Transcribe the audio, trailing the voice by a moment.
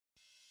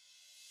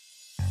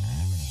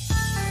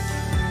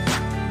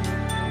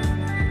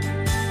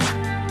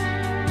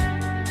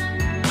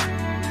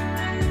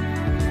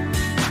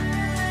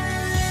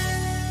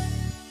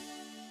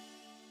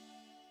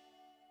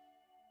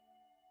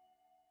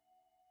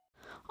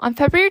On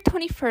February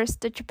 21st,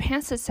 the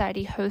Japan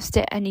Society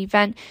hosted an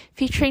event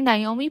featuring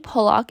Naomi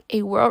Pollock,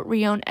 a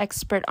world-renowned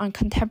expert on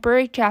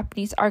contemporary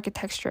Japanese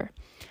architecture.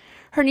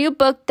 Her new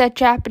book, The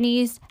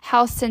Japanese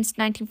House Since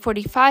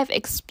 1945,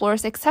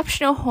 explores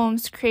exceptional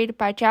homes created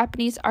by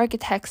Japanese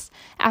architects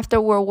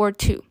after World War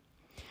II.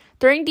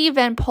 During the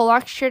event,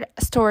 Pollock shared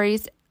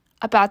stories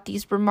about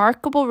these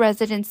remarkable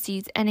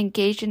residencies and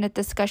engaged in a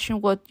discussion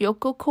with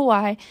Yoko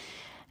Kawai,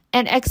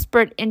 an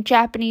expert in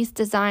Japanese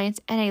designs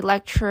and a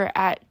lecturer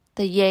at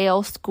the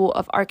Yale School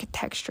of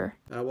Architecture.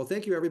 Well,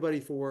 thank you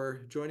everybody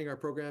for joining our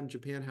program,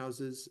 Japan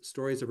Houses,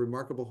 Stories of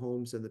Remarkable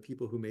Homes and the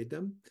People Who Made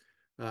Them.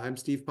 I'm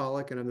Steve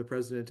Pollock, and I'm the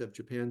president of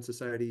Japan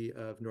Society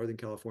of Northern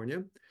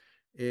California.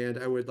 And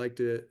I would like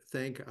to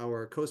thank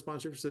our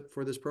co-sponsors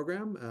for this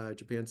program,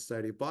 Japan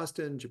Society of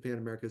Boston, Japan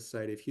American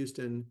Society of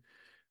Houston,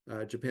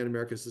 Japan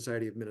American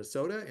Society of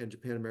Minnesota, and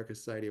Japan American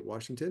Society of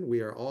Washington.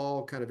 We are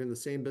all kind of in the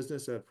same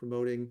business of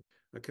promoting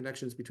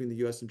connections between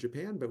the US and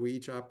Japan, but we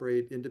each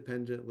operate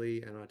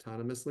independently and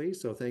autonomously.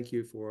 So thank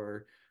you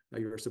for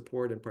your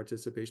support and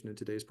participation in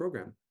today's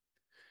program.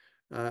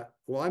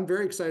 Well, I'm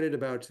very excited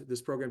about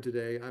this program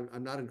today.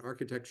 I'm not an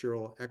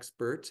architectural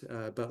expert,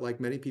 but like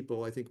many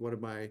people, I think one of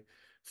my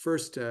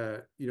first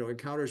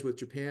encounters with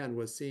Japan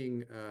was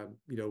seeing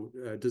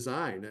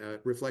design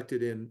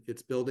reflected in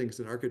its buildings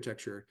and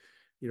architecture.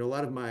 A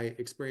lot of my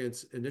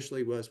experience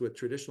initially was with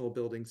traditional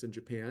buildings in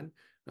Japan,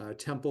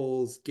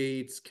 temples,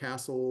 gates,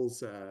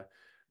 castles,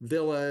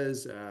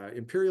 villas,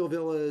 imperial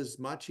villas,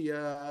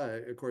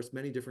 machiya, of course,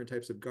 many different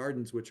types of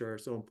gardens, which are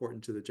so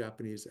important to the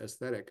Japanese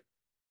aesthetic.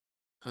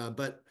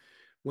 But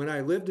when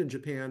I lived in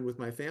Japan with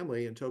my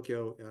family in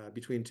Tokyo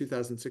between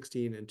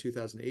 2016 and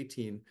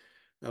 2018,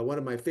 one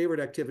of my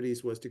favorite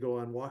activities was to go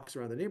on walks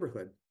around the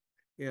neighborhood.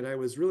 And I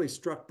was really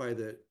struck by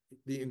the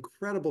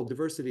incredible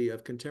diversity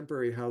of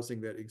contemporary housing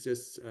that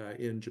exists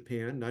in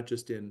Japan, not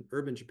just in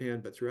urban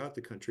Japan, but throughout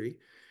the country.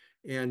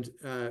 And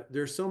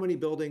there are so many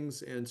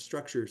buildings and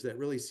structures that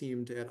really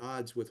seemed at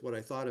odds with what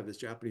I thought of as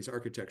Japanese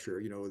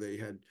architecture. They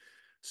had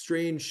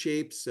strange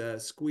shapes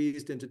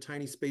squeezed into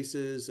tiny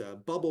spaces,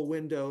 bubble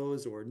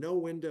windows or no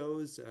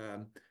windows,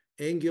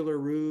 angular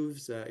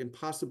roofs,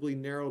 impossibly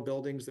narrow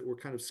buildings that were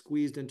kind of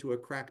squeezed into a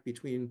crack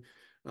between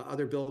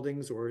other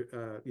buildings or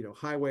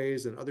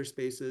highways and other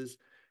spaces,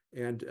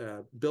 and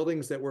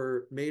buildings that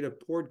were made of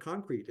poured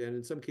concrete and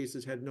in some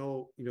cases had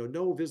no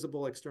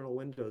visible external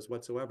windows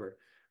whatsoever.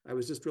 I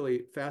was just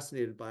really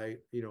fascinated by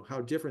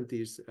how different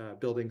these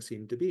buildings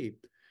seemed to be.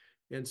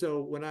 And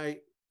so when I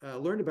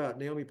learned about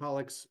Naomi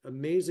Pollock's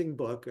amazing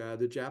book,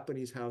 The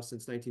Japanese House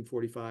Since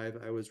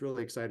 1945, I was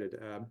really excited.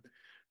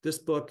 This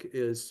book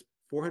is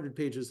 400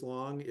 pages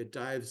long. It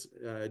dives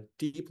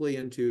deeply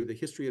into the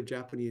history of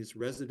Japanese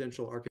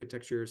residential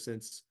architecture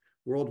since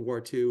World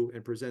War II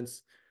and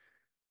presents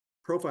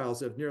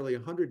profiles of nearly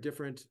 100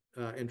 different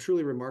and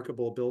truly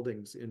remarkable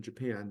buildings in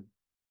Japan.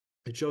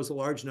 It shows a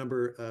large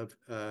number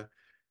of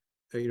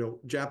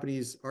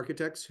Japanese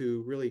architects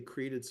who really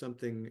created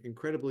something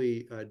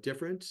incredibly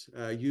different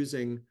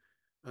using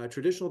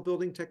traditional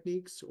building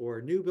techniques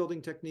or new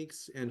building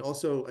techniques, and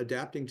also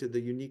adapting to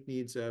the unique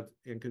needs of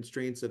and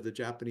constraints of the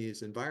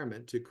Japanese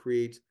environment to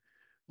create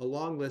a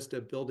long list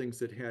of buildings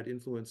that had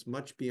influence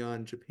much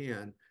beyond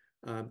Japan,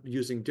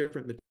 using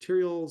different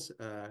materials,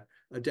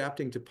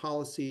 adapting to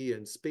policy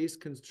and space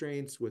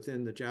constraints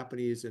within the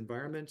Japanese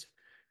environment,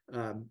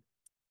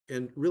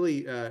 and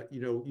really,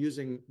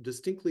 using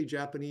distinctly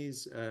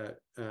Japanese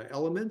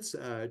elements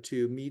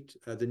to meet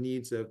the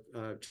needs of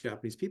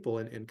Japanese people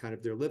and kind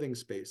of their living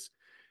space.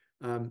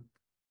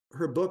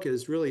 Her book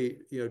is really,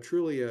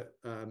 truly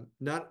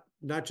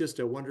not just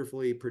a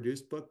wonderfully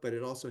produced book, but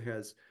it also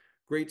has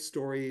great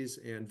stories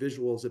and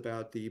visuals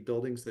about the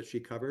buildings that she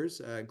covers,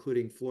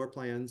 including floor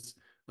plans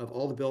of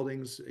all the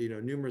buildings,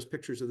 numerous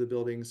pictures of the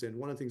buildings. And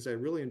one of the things I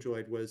really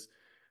enjoyed was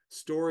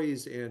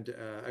stories and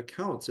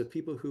accounts of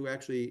people who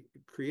actually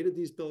created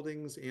these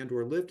buildings and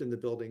or lived in the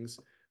buildings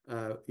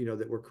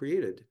that were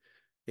created.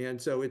 And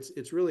so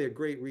it's really a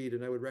great read,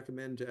 and I would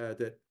recommend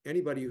that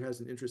anybody who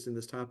has an interest in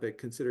this topic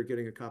consider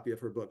getting a copy of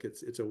her book.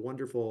 It's a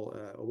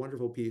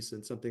wonderful piece,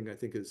 and something I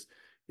think is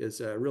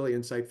really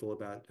insightful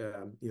about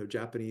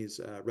Japanese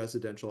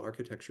residential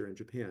architecture in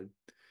Japan.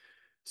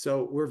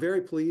 So we're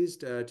very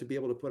pleased to be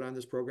able to put on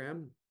this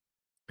program.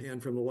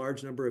 And from the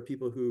large number of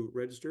people who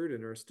registered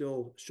and are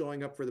still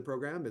showing up for the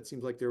program, it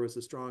seems like there was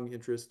a strong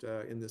interest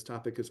in this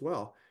topic as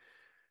well.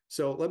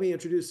 So let me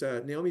introduce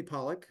Naomi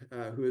Pollock,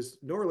 who is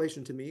no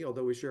relation to me,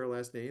 although we share a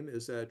last name,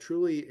 is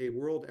truly a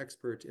world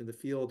expert in the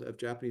field of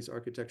Japanese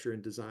architecture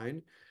and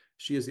design.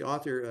 She is the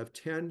author of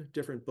 10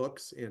 different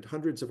books and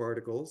hundreds of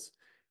articles.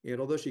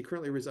 And although she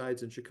currently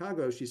resides in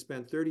Chicago, she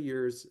spent 30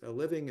 years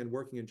living and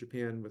working in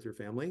Japan with her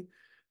family.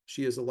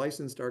 She is a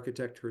licensed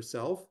architect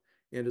herself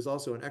and is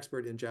also an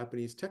expert in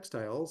Japanese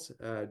textiles,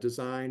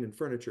 design, and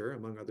furniture,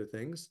 among other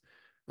things.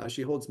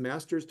 She holds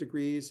master's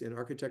degrees in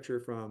architecture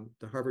from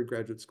the Harvard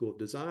Graduate School of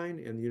Design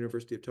and the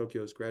University of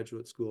Tokyo's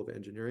Graduate School of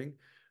Engineering.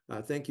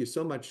 Thank you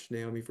so much,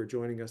 Naomi, for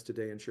joining us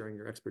today and sharing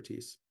your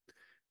expertise.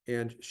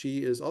 And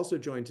she is also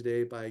joined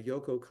today by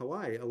Yoko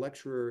Kawai, a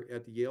lecturer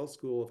at the Yale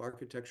School of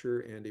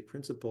Architecture and a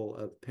principal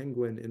of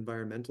Penguin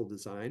Environmental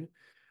Design.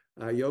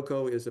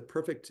 Yoko is a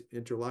perfect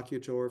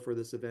interlocutor for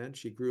this event.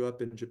 She grew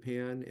up in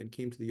Japan and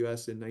came to the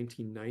US in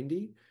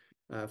 1990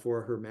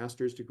 for her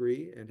master's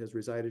degree and has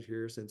resided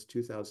here since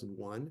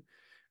 2001.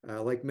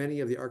 Like many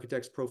of the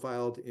architects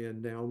profiled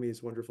in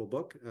Naomi's wonderful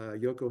book,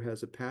 Yoko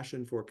has a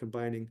passion for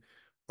combining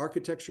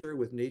architecture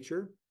with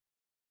nature,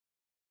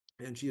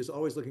 and she is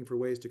always looking for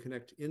ways to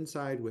connect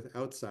inside with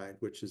outside,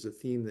 which is a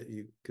theme that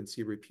you can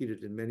see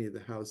repeated in many of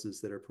the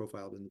houses that are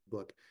profiled in the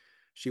book.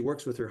 She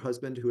works with her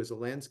husband, who is a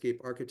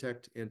landscape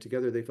architect, and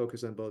together they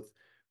focus on both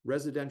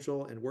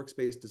residential and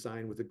workspace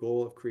design with the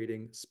goal of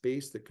creating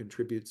space that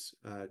contributes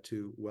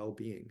to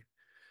well-being.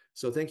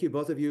 So thank you,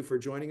 both of you, for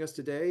joining us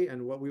today.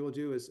 And what we will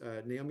do is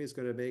Naomi is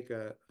going to make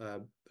a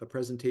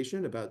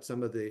presentation about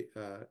some of the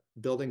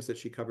buildings that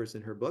she covers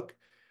in her book.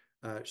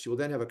 She will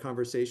then have a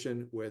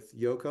conversation with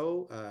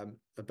Yoko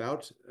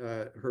about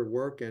her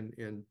work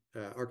and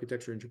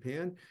architecture in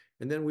Japan.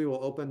 And then we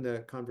will open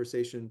the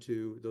conversation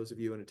to those of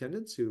you in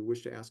attendance who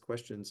wish to ask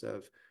questions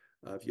of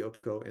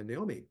Yoko and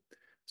Naomi.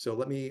 So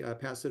let me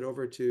pass it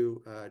over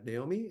to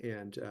Naomi,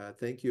 and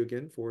thank you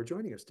again for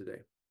joining us today.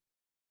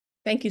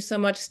 Thank you so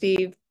much,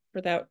 Steve,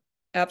 for that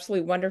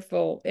absolutely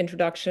wonderful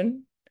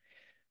introduction.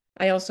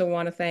 I also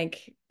want to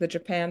thank the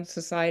Japan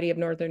Society of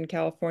Northern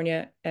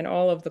California and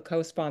all of the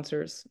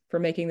co-sponsors for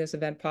making this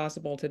event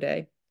possible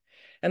today.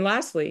 And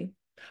lastly,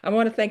 I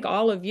want to thank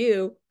all of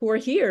you who are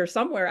here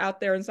somewhere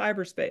out there in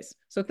cyberspace.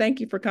 So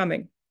thank you for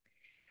coming.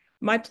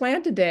 My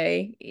plan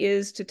today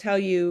is to tell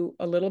you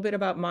a little bit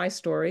about my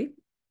story,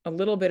 a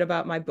little bit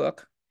about my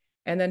book,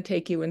 and then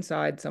take you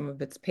inside some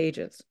of its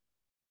pages.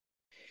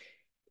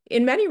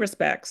 In many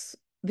respects,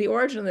 the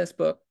origin of this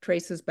book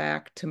traces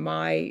back to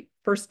my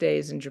first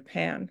days in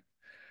Japan,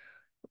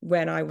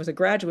 when I was a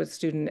graduate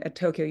student at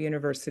Tokyo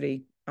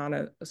University on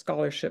a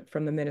scholarship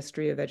from the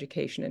Ministry of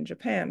Education in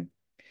Japan.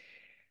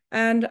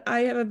 And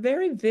I have a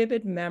very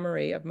vivid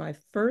memory of my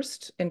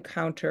first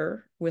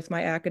encounter with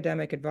my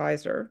academic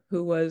advisor,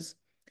 who was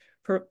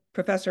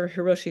Professor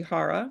Hiroshi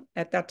Hara.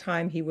 At that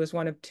time, he was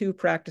one of two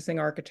practicing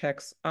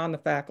architects on the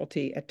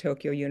faculty at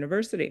Tokyo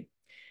University.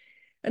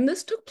 And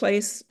this took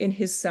place in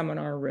his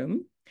seminar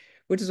room,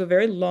 which is a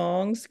very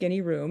long,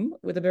 skinny room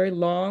with a very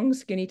long,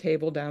 skinny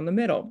table down the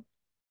middle.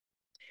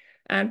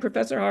 And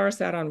Professor Hara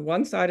sat on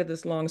one side of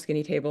this long,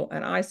 skinny table,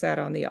 and I sat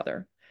on the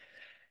other.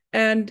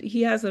 And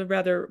he has a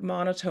rather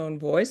monotone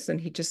voice, and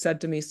he just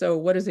said to me, "So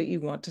what is it you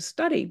want to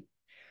study?"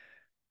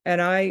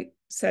 And I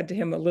said to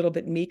him a little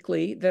bit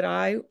meekly that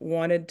I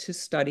wanted to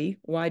study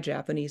why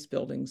Japanese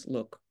buildings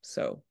look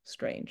so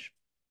strange.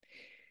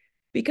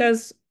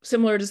 Because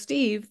similar to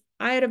Steve,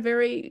 I had a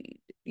very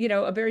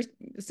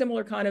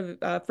similar kind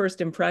of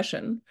first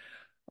impression.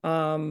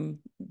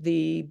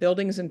 The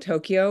buildings in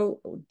Tokyo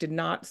did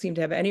not seem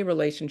to have any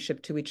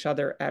relationship to each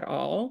other at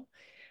all.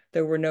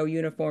 There were no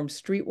uniform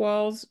street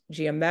walls.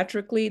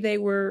 Geometrically, they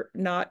weren't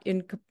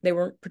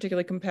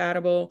particularly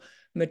compatible.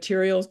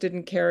 Materials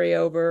didn't carry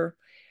over.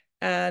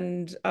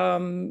 And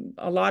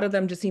a lot of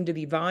them just seemed to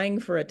be vying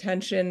for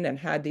attention and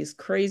had these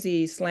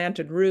crazy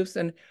slanted roofs.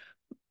 And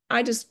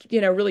I just,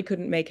 really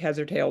couldn't make heads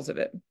or tails of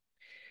it.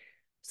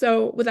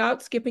 So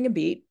without skipping a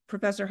beat,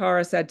 Professor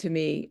Hara said to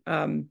me,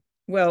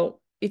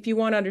 well, if you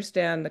want to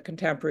understand the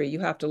contemporary,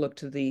 you have to look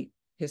to the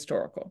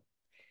historical.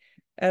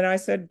 And I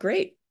said,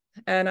 great.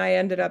 And I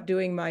ended up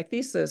doing my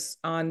thesis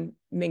on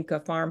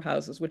Minka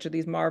farmhouses, which are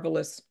these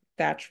marvelous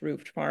thatch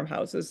roofed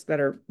farmhouses that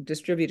are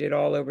distributed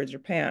all over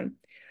Japan.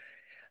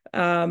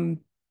 But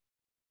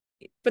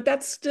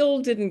that still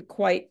didn't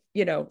quite,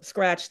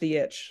 scratch the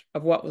itch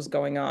of what was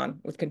going on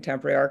with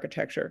contemporary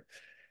architecture.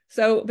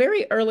 So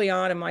very early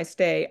on in my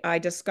stay, I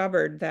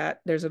discovered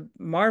that there's a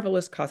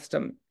marvelous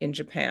custom in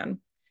Japan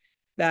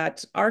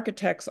that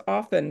architects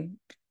often,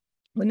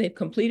 when they've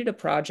completed a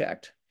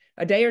project,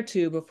 a day or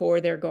two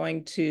before they're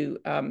going to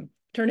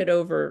turn it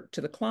over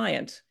to the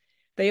client,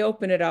 they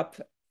open it up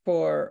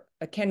for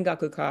a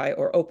kengakukai,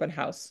 or open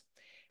house.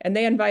 And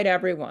they invite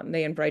everyone.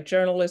 They invite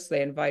journalists,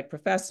 they invite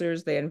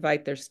professors, they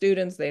invite their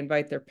students, they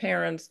invite their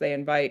parents, they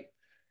invite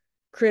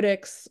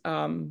critics,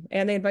 and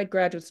they invite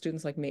graduate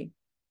students like me.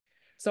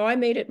 So I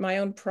made it my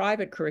own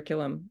private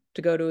curriculum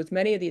to go to as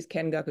many of these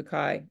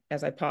kengakukai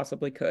as I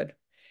possibly could.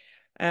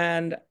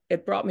 And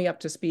it brought me up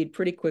to speed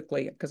pretty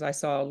quickly because I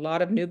saw a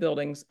lot of new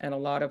buildings and a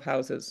lot of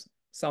houses,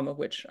 some of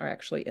which are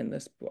actually in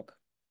this book.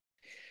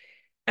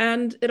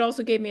 And it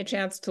also gave me a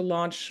chance to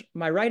launch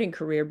my writing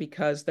career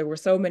because there were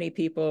so many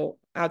people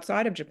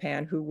outside of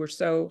Japan who were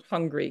so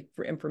hungry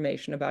for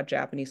information about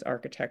Japanese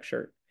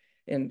architecture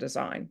and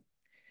design.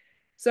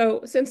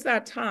 So since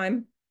that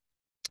time,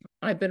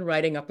 I've been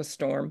writing up a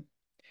storm.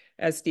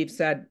 As Steve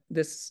said,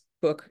 this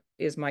book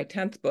is my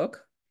 10th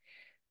book.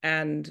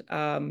 And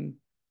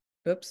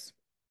oops.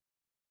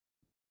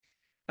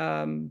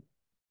 Oh,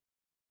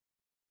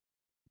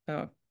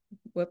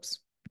 whoops,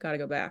 gotta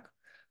go back.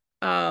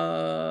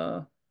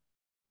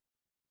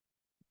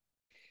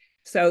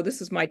 So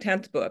this is my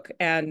 10th book.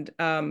 And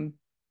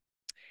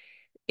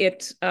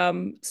it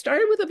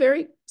started with a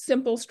very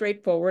simple,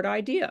 straightforward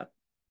idea.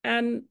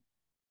 And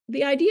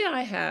the idea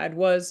I had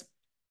was,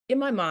 in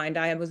my mind,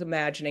 I was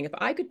imagining if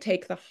I could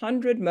take the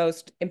 100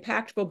 most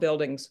impactful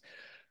buildings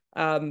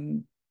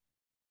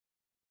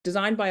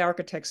designed by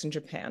architects in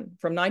Japan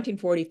from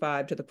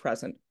 1945 to the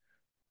present,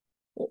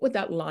 what would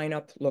that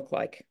lineup look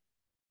like?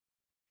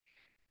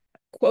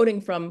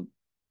 Quoting from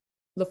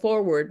the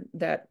foreword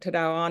that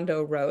Tadao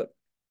Ando wrote,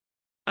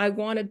 I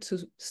wanted to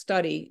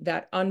study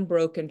that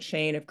unbroken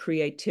chain of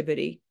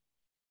creativity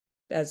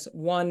as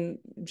one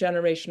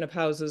generation of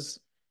houses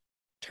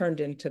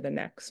turned into the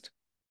next.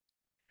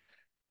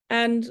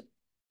 And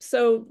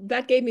so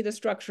that gave me the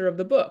structure of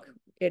the book.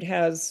 It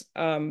has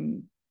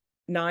 9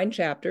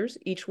 chapters,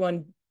 each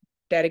one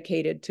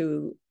dedicated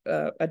to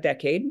a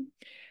decade.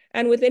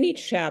 And within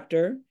each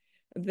chapter,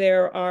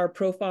 there are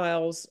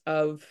profiles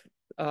of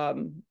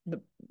the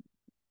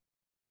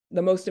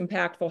most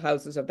impactful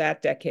houses of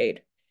that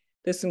decade.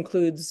 This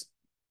includes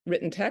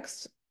written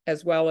texts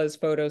as well as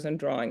photos and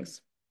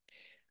drawings.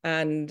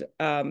 And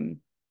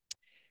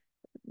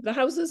the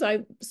houses I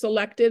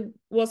selected,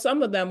 well,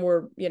 some of them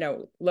were,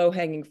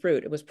 low-hanging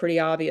fruit. It was pretty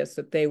obvious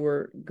that they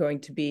were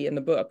going to be in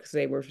the book because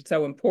they were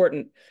so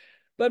important.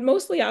 But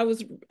mostly I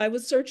was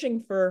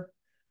searching for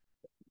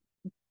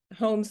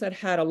homes that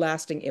had a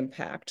lasting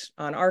impact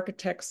on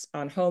architects,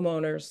 on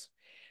homeowners,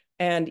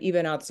 and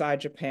even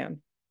outside Japan.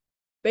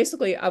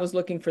 Basically, I was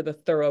looking for the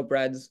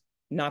thoroughbreds,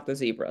 not the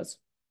zebras.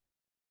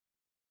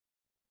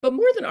 But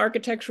more than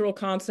architectural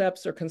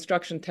concepts or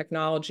construction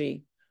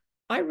technology,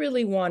 I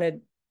really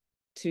wanted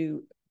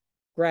to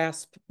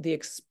grasp the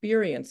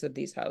experience of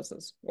these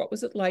houses. What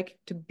was it like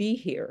to be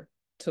here,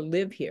 to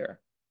live here?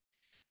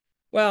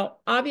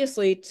 Well,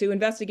 obviously, to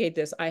investigate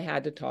this, I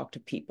had to talk to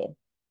people.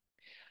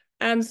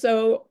 And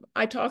so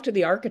I talked to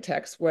the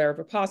architects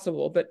wherever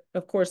possible, but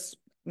of course,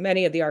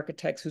 many of the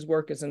architects whose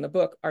work is in the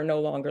book are no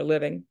longer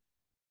living.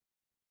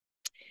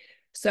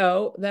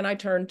 So then I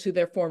turned to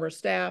their former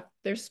staff,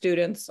 their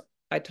students.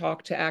 I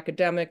talked to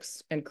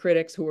academics and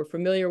critics who were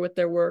familiar with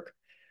their work.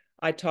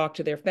 I talked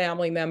to their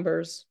family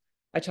members.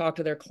 I talked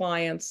to their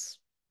clients.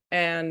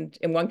 And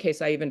in one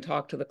case, I even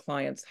talked to the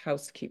client's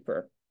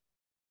housekeeper.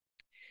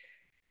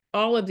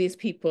 All of these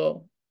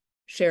people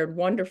shared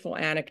wonderful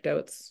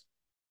anecdotes,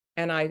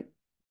 and I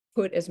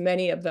put as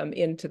many of them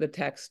into the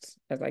text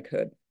as I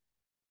could.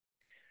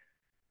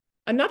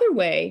 Another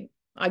way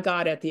I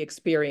got at the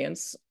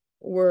experience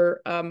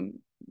were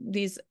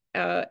these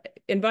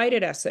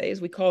invited essays.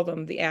 We call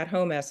them the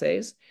at-home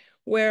essays,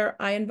 where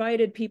I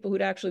invited people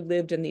who'd actually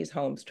lived in these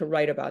homes to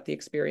write about the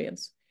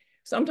experience.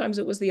 Sometimes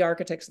it was the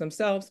architects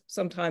themselves.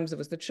 Sometimes it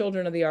was the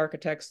children of the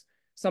architects.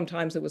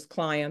 Sometimes it was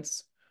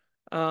clients.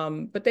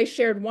 But they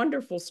shared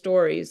wonderful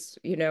stories.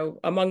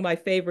 Among my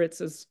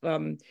favorites is,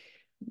 Michiko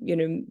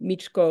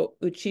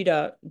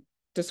Uchida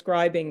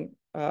describing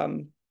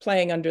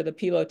playing under the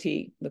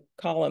piloti, the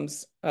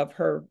columns of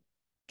her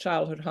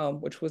childhood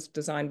home, which was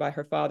designed by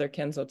her father,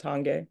 Kenzo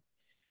Tange.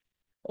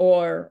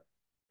 Or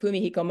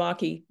Fumihiko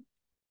Maki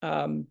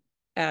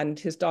and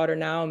his daughter,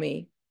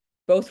 Naomi,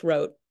 both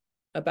wrote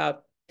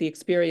about the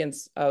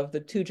experience of the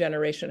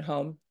 2-generation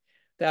home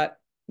that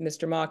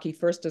Mr. Maki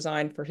first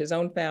designed for his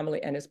own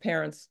family and his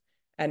parents,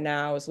 and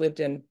now is lived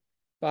in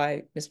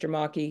by Mr.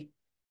 Maki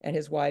and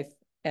his wife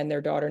and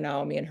their daughter,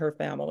 Naomi, and her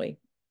family.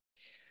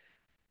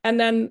 And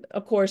then,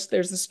 of course,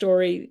 there's the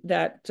story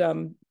that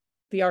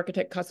the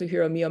architect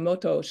Kazuhiro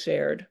Miyamoto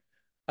shared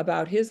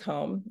about his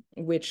home,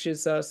 which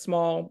is a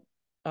small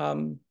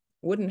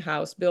wooden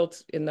house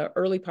built in the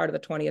early part of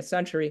the 20th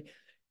century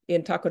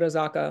in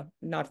Takurazaka,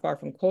 not far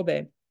from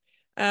Kobe.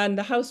 And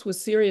the house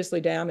was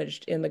seriously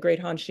damaged in the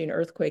Great Hanshin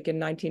earthquake in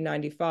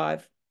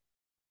 1995.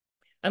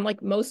 And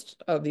like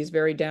most of these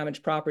very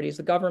damaged properties,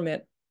 the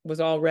government was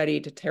all ready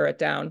to tear it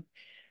down.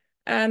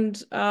 And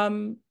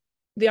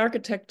the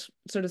architect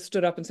sort of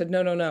stood up and said,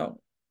 no,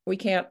 we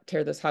can't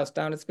tear this house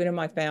down. It's been in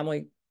my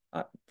family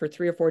for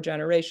 3 or 4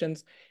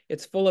 generations.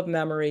 It's full of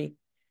memory.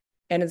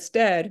 And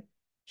instead,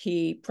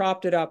 he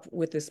propped it up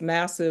with this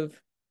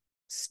massive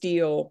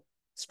steel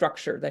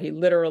structure that he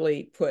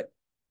literally put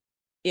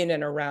in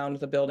and around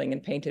the building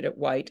and painted it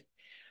white.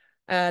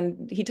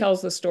 And he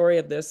tells the story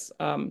of this,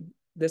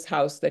 this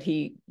house that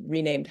he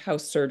renamed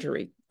House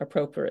Surgery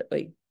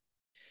appropriately.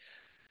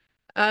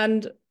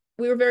 And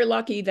we were very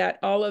lucky that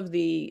all of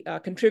the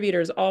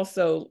contributors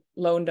also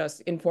loaned us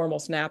informal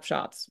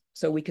snapshots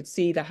so we could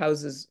see the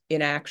houses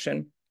in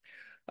action,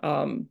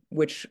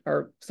 which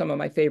are some of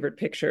my favorite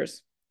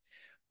pictures.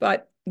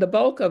 But the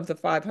bulk of the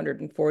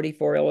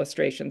 544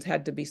 illustrations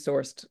had to be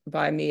sourced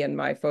by me and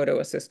my photo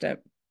assistant.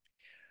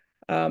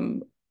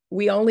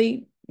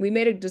 We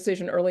made a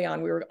decision early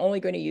on. We were only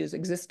going to use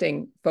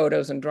existing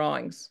photos and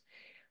drawings.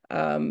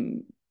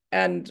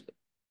 And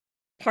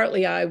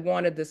partly I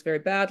wanted this very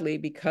badly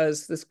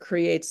because this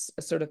creates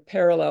a sort of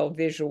parallel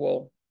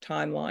visual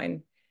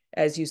timeline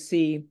as you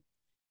see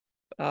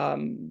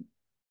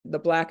the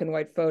black and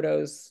white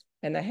photos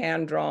and the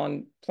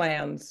hand-drawn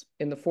plans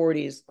in the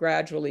 40s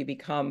gradually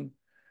become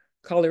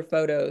color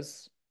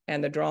photos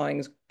and the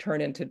drawings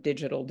turn into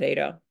digital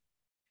data.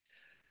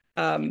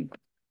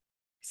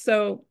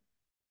 So,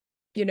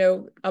 you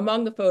know,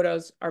 among the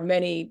photos are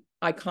many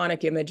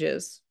iconic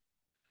images,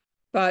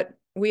 but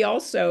we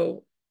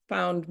also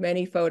found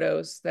many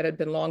photos that had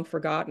been long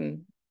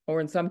forgotten,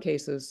 or in some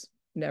cases,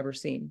 never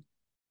seen.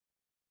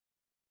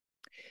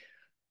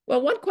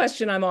 Well, one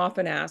question I'm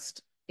often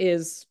asked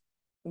is,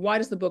 why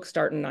does the book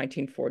start in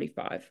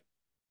 1945?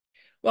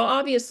 Well,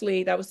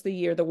 obviously, that was the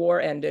year the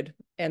war ended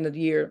and the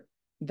year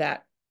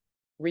that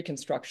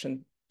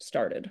Reconstruction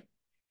started.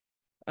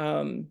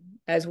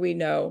 As we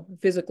know,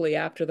 physically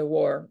after the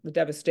war, the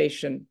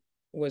devastation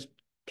was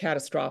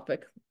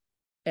catastrophic,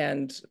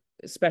 and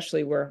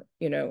especially where,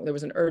 you know, there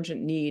was an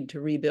urgent need to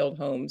rebuild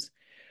homes,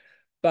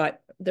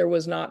 but there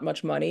was not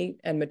much money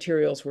and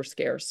materials were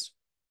scarce.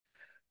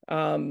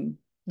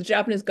 The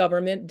Japanese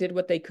government did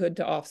what they could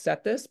to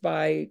offset this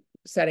by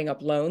setting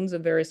up loans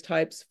of various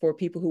types for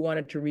people who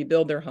wanted to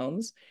rebuild their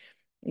homes.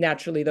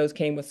 Naturally, those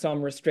came with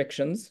some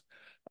restrictions,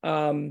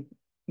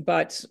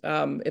 but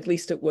at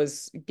least it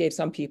gave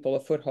some people a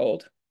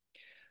foothold.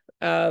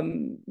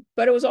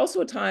 But it was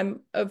also a time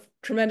of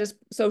tremendous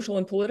social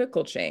and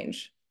political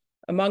change.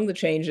 Among the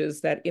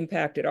changes that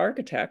impacted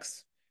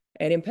architects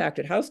and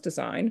impacted house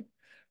design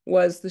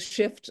was the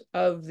shift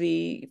of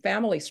the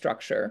family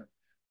structure.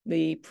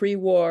 The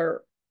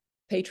pre-war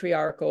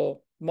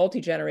patriarchal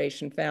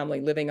multi-generation family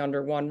living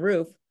under one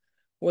roof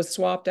was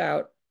swapped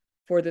out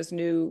for this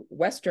new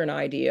Western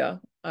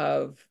idea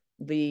of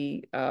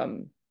the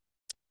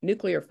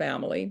nuclear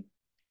family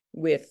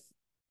with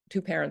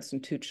 2 parents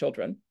and 2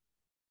 children.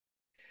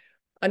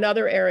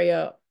 Another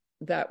area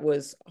that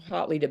was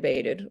hotly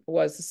debated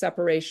was the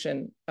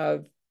separation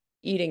of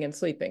eating and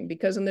sleeping,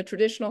 because in the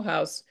traditional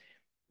house,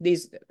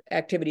 these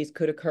activities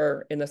could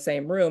occur in the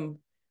same room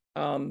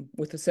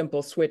with a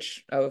simple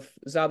switch of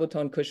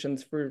zabuton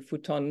cushions for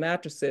futon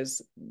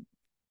mattresses.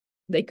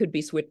 They could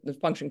be switched, the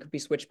function could be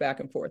switched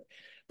back and forth.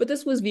 But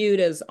this was viewed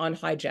as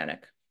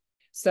unhygienic.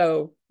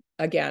 So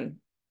again,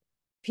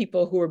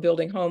 people who were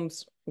building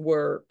homes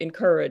were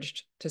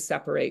encouraged to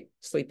separate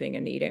sleeping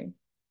and eating.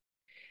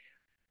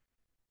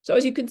 So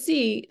as you can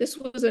see, this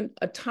wasn't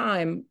a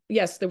time,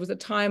 yes, there was a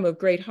time of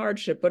great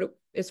hardship, but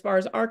as far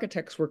as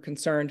architects were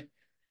concerned,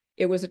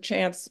 it was a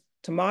chance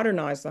to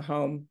modernize the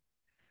home,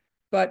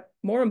 but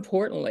more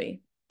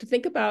importantly, to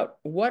think about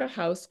what a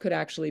house could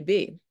actually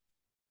be.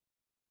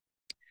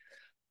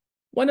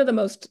 One of the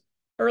most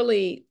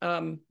early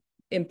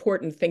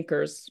important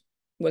thinkers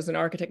was an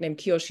architect named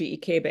Kiyoshi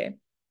Ikebe.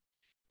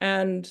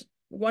 And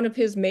one of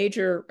his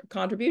major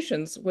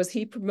contributions was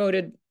he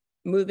promoted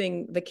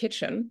moving the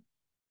kitchen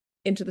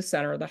into the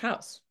center of the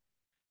house.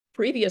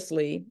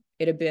 Previously,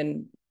 it had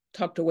been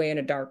tucked away in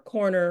a dark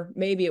corner.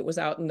 Maybe it was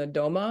out in the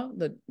doma,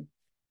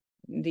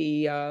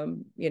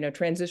 the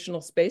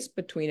transitional space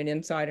between an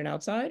inside and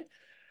outside.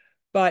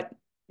 But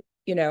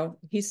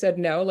he said,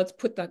 no, let's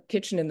put the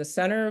kitchen in the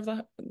center of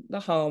the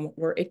home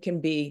where it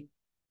can be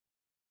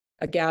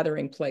a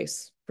gathering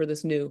place for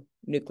this new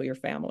nuclear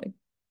family.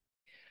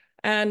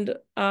 And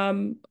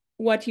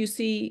what you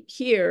see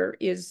here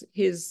is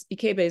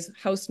Ikebe's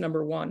house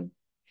number 1.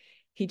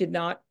 He did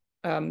not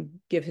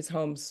give his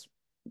homes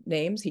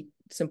names. He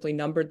simply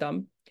numbered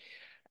them.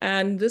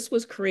 And this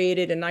was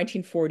created in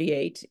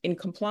 1948 in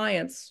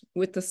compliance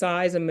with the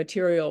size and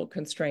material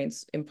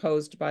constraints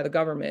imposed by the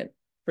government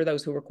for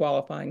those who were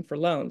qualifying for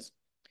loans.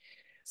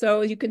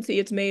 So as you can see,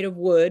 it's made of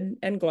wood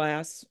and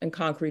glass and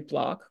concrete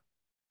block,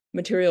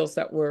 materials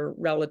that were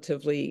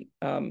relatively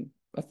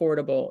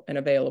affordable and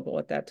available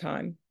at that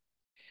time.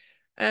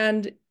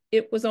 And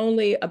it was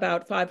only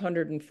about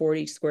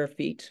 540 square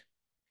feet,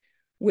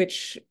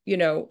 which,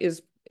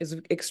 is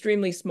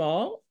extremely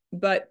small,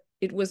 but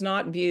it was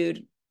not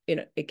viewed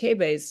in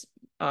Ikebe's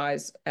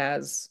eyes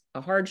as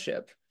a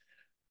hardship.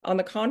 On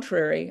the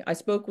contrary, I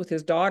spoke with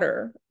his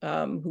daughter,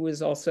 who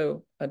is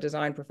also a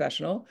design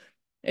professional,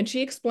 and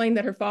she explained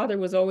that her father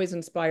was always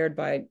inspired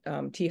by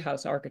tea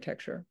house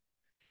architecture.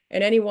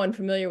 And anyone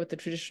familiar with the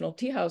traditional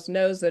tea house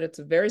knows that it's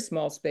a very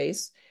small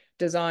space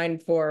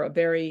designed for a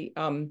very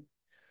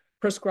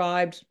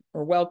prescribed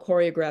or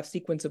well-choreographed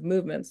sequence of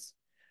movements.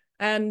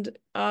 And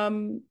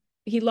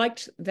he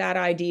liked that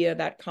idea,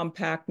 that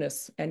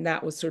compactness, and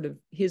that was sort of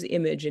his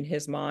image in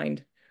his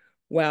mind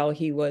while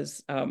he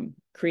was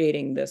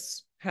creating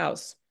this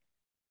house.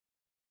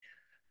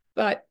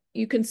 But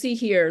you can see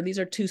here, these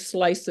are 2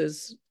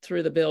 slices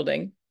through the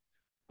building.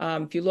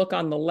 If you look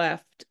on the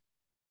left,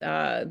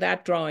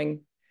 that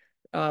drawing,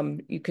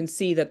 you can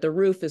see that the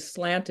roof is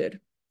slanted.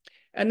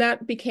 And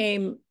that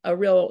became a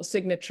real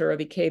signature of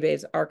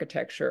Ikebe's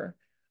architecture.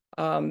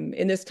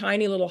 In this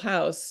tiny little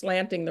house,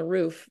 slanting the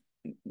roof,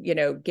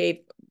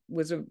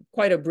 was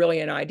quite a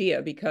brilliant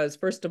idea, because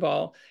first of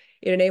all,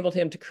 it enabled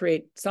him to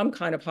create some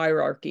kind of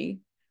hierarchy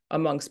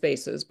among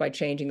spaces by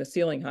changing the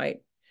ceiling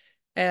height.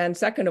 And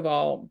second of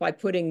all, by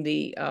putting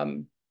the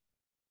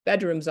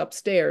bedrooms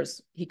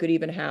upstairs, he could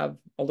even have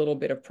a little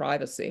bit of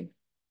privacy.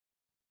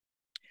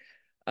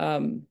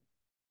 Well,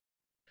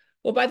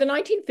 by the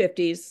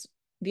 1950s,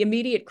 the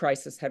immediate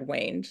crisis had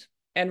waned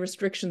and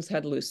restrictions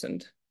had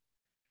loosened.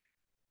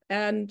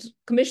 And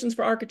commissions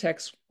for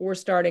architects were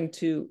starting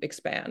to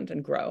expand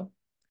and grow.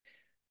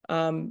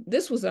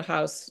 This was a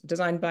house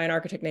designed by an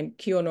architect named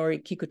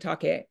Kiyonori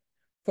Kikutake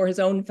for his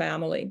own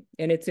family,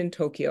 and it's in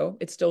Tokyo.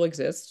 It still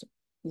exists.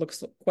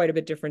 Looks quite a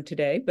bit different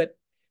today, but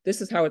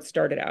this is how it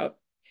started out.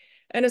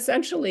 And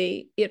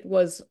essentially, it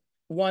was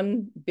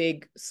one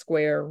big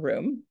square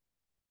room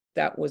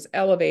that was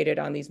elevated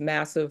on these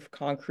massive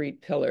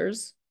concrete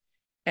pillars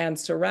and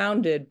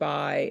surrounded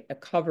by a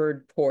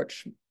covered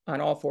porch on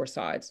all four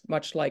sides,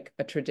 much like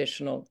a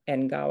traditional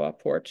Engawa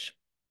porch.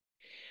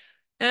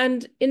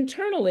 And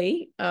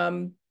internally,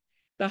 the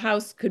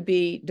house could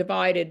be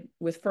divided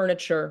with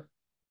furniture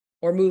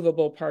or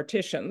movable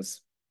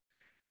partitions.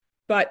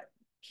 But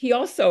he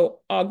also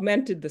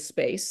augmented the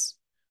space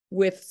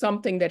with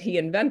something that he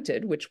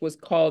invented, which was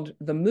called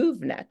the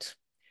move net.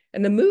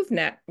 And the move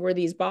net were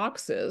these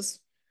boxes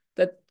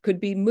that could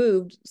be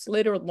moved,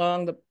 slid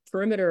along the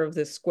perimeter of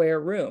this square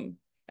room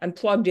and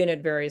plugged in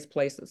at various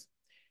places.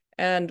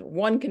 And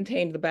one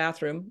contained the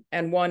bathroom,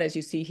 and one, as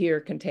you see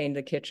here, contained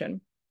the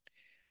kitchen.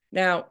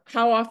 Now,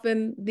 how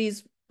often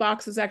these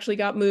boxes actually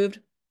got moved,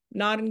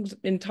 not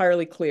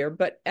entirely clear,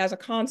 but as a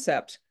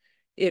concept,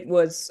 it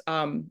was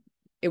a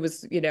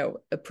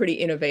pretty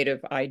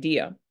innovative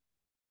idea.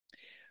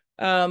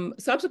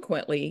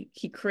 Subsequently,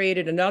 he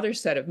created another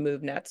set of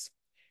move nets,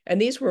 and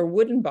these were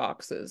wooden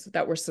boxes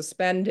that were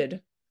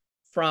suspended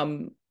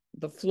from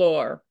the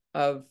floor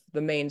of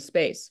the main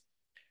space.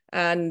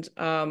 And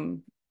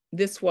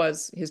this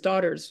was his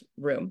daughter's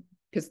room,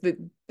 because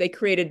he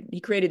created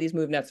these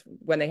move nets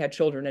when they had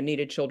children and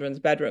needed children's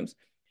bedrooms.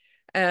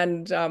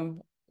 And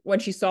when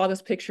she saw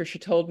this picture, she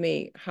told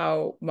me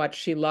how much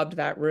she loved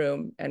that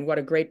room and what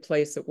a great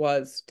place it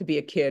was to be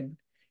a kid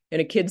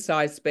in a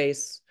kid-sized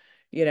space,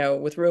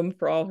 with room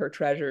for all her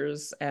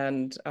treasures.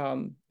 And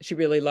she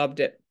really loved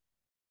it.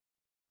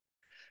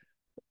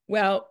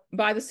 Well,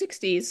 by the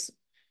 60s,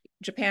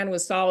 Japan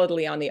was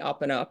solidly on the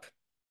up and up.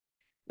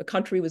 The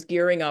country was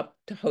gearing up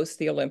to host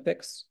the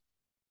Olympics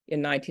in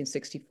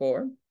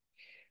 1964.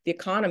 The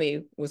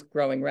economy was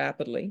growing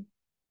rapidly.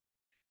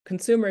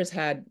 Consumers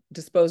had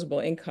disposable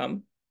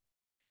income.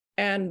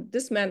 And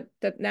this meant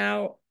that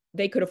now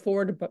they could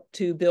afford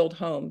to build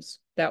homes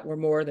that were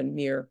more than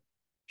mere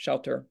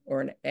shelter or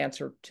an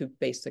answer to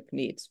basic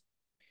needs.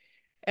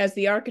 As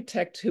the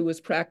architect who was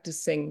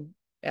practicing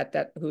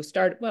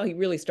he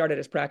really started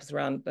his practice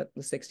around the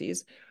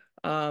 60s,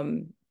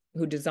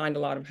 who designed a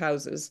lot of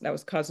houses, that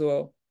was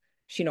Kazuo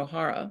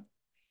Shinohara.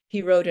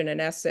 He wrote in an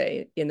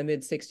essay in the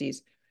mid-60s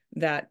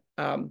that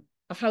a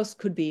house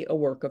could be a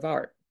work of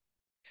art.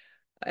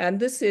 And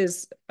this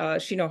is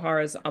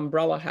Shinohara's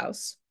umbrella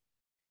house,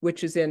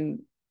 which was in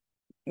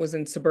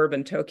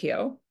suburban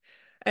Tokyo.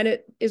 And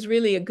it is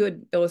really a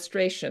good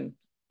illustration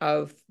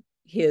of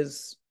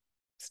his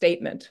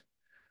statement.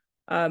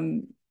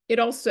 It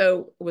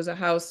also was a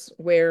house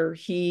where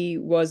he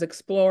was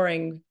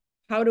exploring,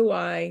 how do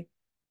I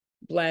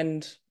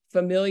blend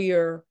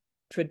familiar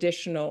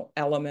traditional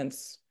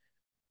elements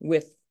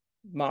with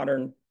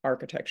modern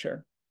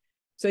architecture?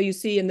 So you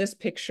see in this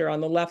picture on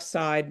the left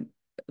side,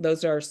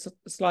 those are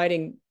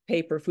sliding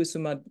paper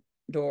fusuma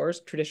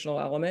doors, traditional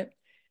element.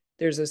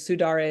 There's a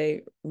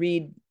Sudare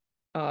reed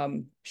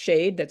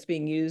shade that's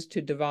being used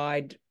to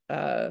divide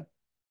the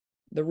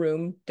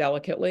room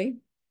delicately.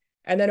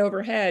 And then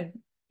overhead,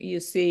 you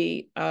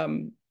see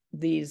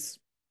these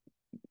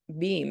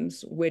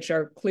beams, which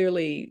are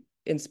clearly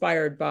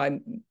inspired by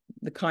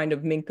the kind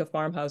of Minka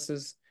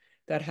farmhouses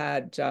that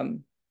had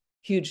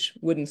huge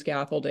wooden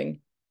scaffolding.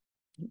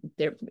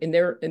 In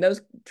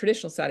those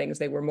traditional settings,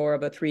 they were more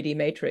of a 3D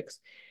matrix.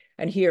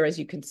 And here, as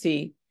you can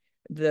see,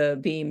 the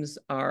beams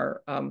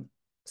are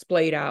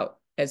splayed out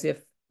as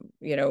if,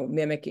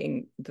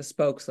 mimicking the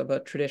spokes of a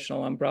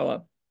traditional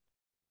umbrella.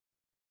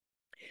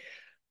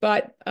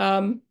 But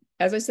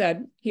as I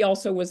said, he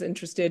also was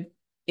interested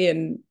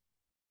in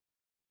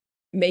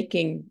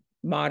making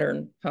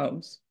modern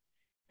homes.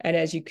 And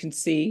as you can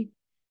see,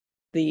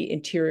 the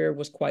interior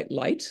was quite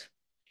light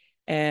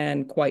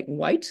and quite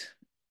white,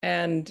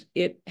 and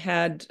it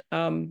had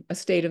a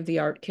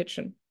state-of-the-art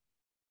kitchen.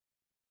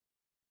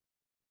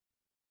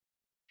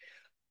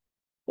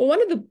 Well,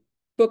 one of the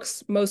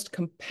book's most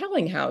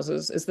compelling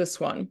houses is this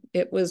one.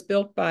 It was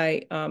built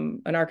by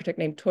an architect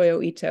named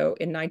Toyo Ito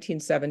in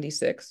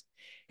 1976.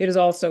 It is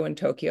also in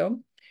Tokyo.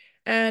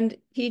 And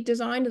he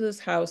designed this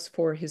house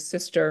for his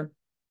sister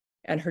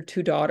and her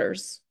two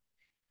daughters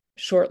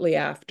shortly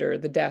after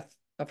the death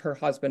of her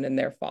husband and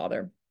their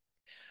father.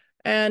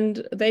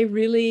 And they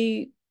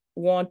really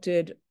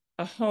wanted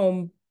a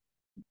home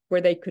where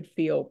they could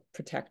feel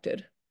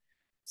protected.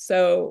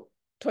 So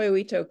Toyo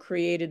Ito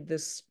created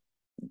this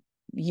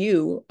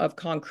U of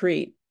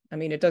concrete. I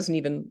mean, it doesn't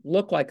even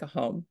look like a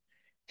home.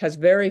 It has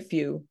very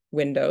few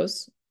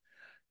windows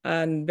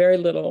and very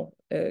little,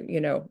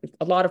 a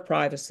lot of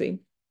privacy.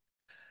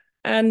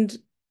 And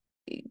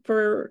it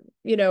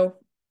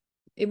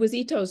was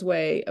Ito's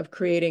way of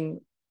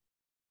creating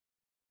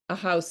a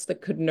house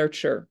that could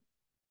nurture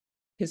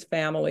his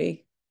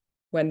family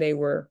when they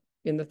were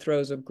in the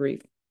throes of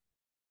grief.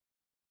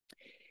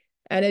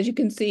 And as you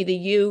can see, the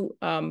U,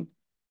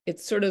 it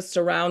sort of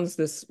surrounds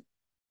this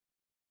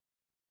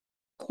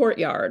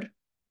courtyard,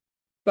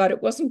 but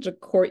it wasn't a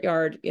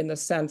courtyard in the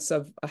sense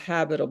of a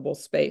habitable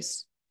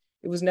space.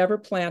 It was never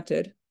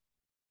planted,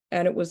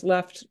 and it was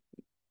left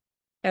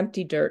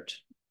empty dirt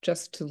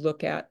just to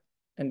look at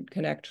and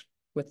connect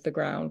with the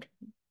ground.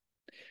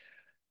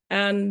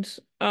 And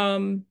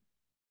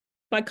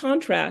by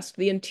contrast,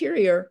 the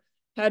interior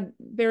had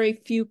very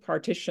few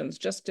partitions,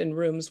 just in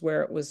rooms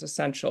where it was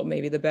essential,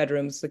 maybe the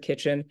bedrooms, the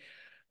kitchen.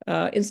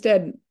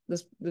 Instead,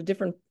 the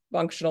different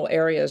functional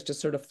areas just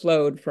sort of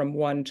flowed from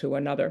one to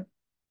another.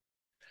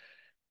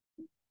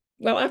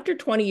 Well, after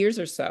 20 years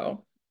or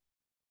so,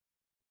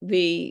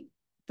 the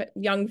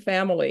young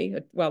family,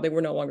 well, they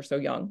were no longer so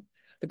young.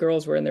 The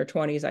girls were in their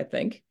 20s, I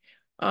think.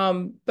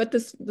 But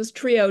this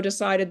trio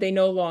decided they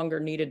no longer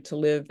needed to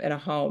live in a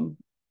home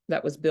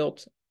that was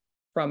built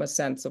from a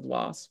sense of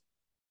loss.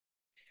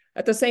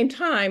 At the same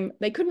time,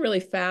 they couldn't really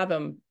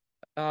fathom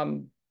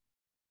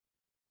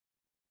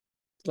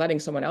letting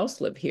someone else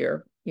live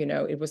here. You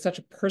know, it was such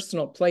a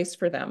personal place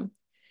for them.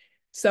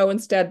 So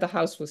instead, the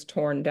house was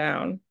torn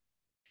down,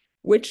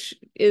 which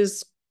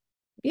is,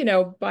 you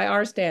know, by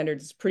our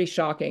standards, pretty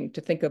shocking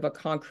to think of a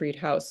concrete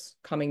house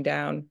coming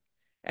down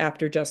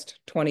after just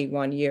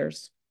 21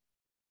 years.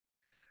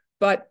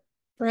 But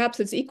perhaps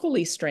it's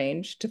equally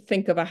strange to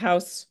think of a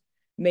house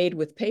made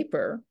with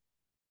paper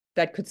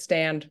that could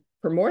stand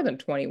for more than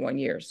 21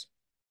 years.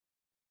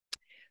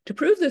 To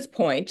prove this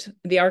point,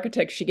 the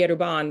architect Shigeru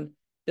Ban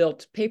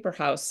built Paper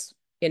House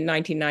in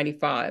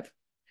 1995.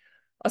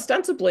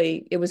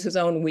 Ostensibly, it was his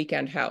own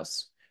weekend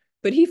house,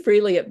 but he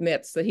freely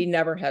admits that he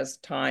never has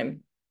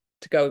time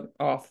to go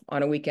off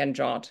on a weekend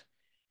jaunt,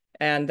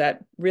 and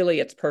that really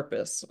its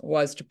purpose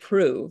was to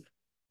prove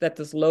that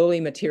this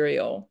lowly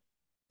material,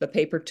 the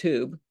paper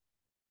tube,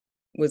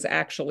 was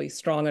actually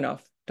strong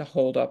enough to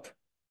hold up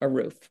a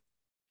roof.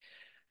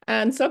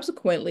 And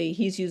subsequently,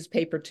 he's used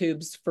paper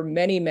tubes for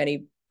many,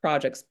 many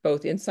projects,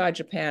 both inside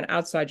Japan,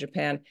 outside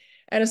Japan,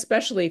 and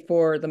especially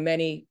for the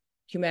many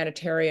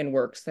humanitarian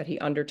works that he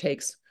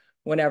undertakes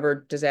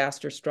whenever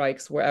disaster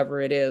strikes,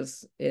 wherever it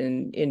is,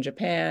 in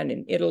Japan,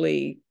 in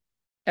Italy,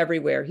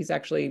 everywhere. He's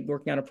actually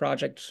working on a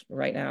project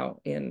right now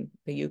in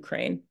the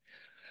Ukraine.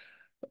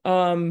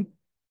 And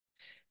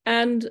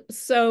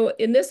so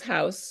in this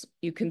house,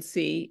 you can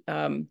see,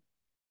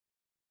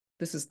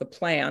 this is the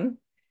plan,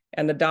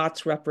 and the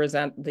dots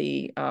represent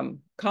the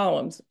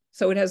columns.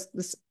 So it has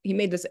this, he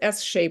made this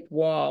S-shaped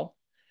wall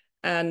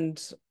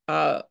and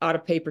out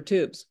of paper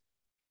tubes.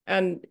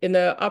 And in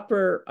the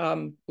upper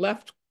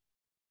left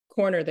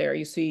corner there,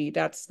 you see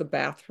that's the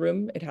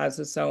bathroom. It has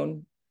its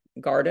own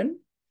garden.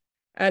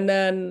 And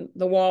then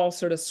the wall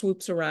sort of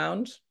swoops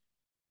around,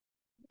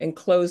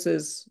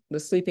 encloses the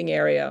sleeping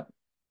area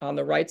on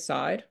the right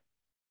side,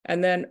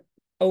 and then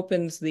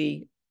opens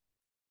the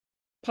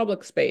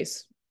public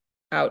space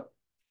out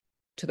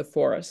to the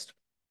forest.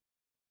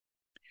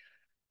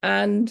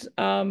 And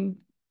the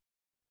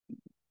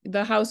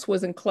house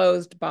was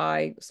enclosed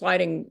by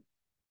sliding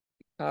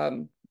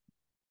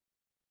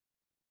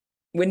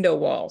window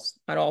walls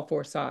on all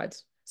four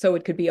sides, so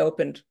it could be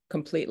opened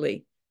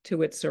completely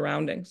to its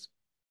surroundings.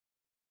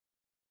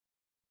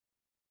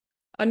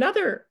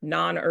 Another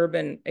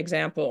non-urban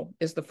example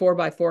is the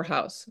 4x4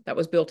 house that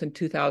was built in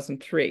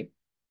 2003.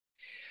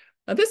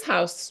 Now, this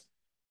house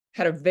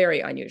had a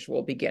very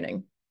unusual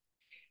beginning.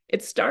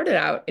 It started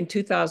out in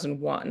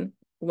 2001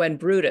 when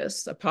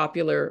Brutus, a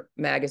popular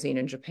magazine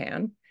in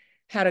Japan,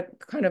 had a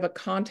kind of a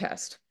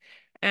contest.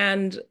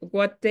 And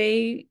what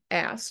they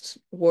asked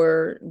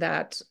were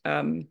that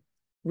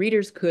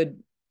readers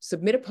could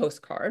submit a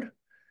postcard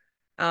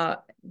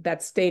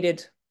that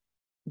stated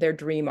their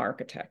dream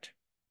architect.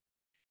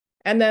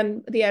 And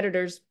then the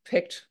editors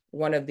picked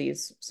one of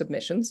these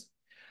submissions,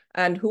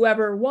 and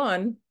whoever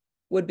won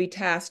would be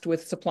tasked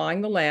with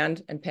supplying the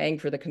land and paying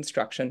for the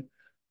construction,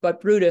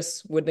 but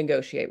Brutus would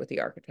negotiate with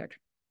the architect.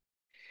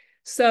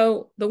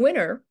 So the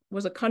winner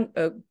was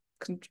a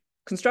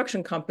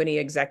construction company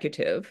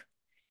executive,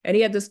 and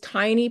he had this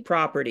tiny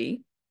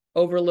property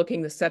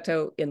overlooking the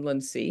Seto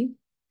Inland Sea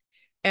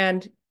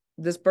and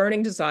this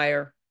burning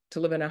desire to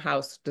live in a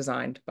house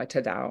designed by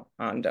Tadao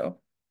Ando.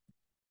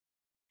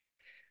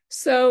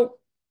 So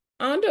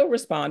Ando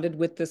responded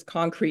with this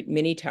concrete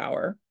mini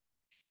tower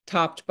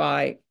topped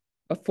by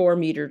a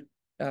 4-meter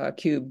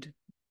cube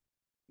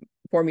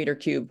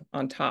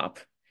on top.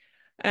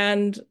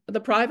 And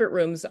the private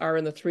rooms are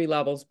in the 3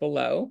 levels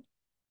below,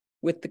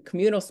 with the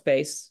communal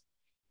space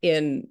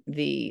in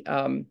the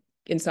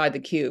inside the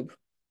cube.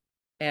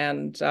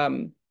 And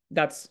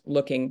that's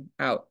looking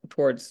out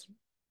towards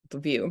the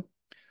view.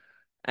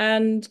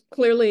 And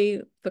clearly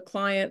the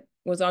client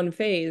was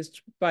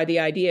unfazed by the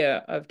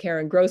idea of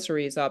carrying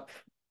groceries up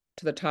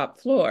to the top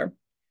floor.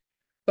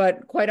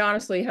 But quite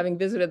honestly, having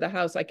visited the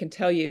house, I can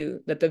tell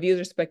you that the views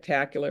are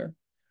spectacular.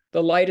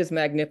 The light is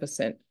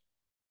magnificent.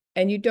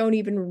 And you don't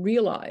even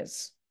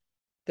realize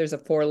there's a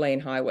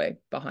 4-lane highway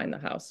behind the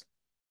house.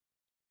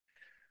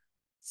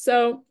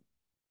 So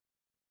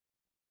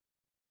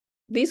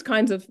these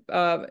kinds of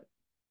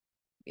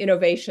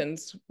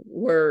innovations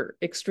were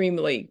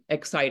extremely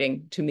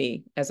exciting to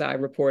me as I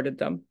reported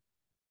them.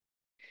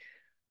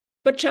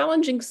 But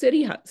challenging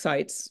city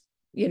sites,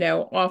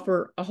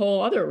 offer a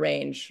whole other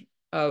range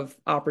of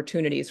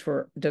opportunities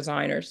for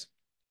designers.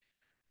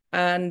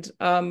 And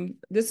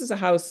this is a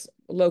house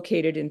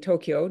located in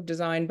Tokyo,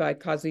 designed by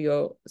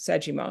Kazuyo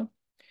Sejima.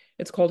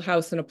 It's called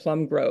House in a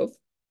Plum Grove.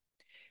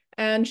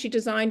 And she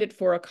designed it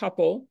for a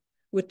couple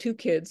with 2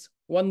 kids,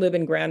 1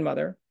 live-in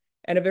grandmother,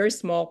 and a very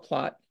small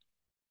plot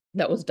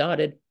that was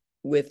dotted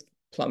with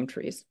plum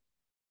trees.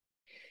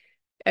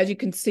 As you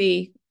can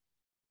see,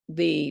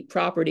 the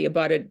property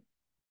abutted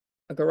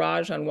a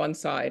garage on one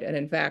side, and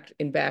in fact,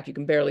 in back, you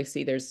can barely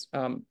see there's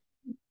a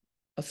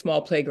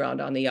small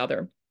playground on the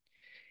other.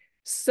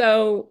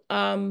 So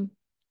and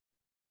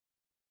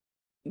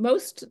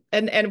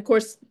of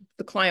course,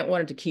 the client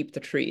wanted to keep the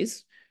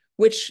trees,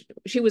 which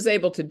she was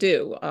able to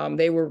do.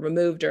 They were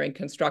removed during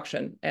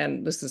construction,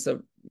 and this is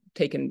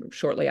taken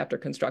shortly after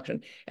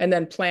construction, and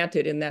then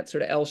planted in that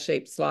sort of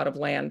L-shaped slot of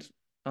land.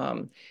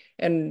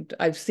 And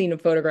I've seen a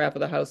photograph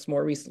of the house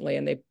more recently,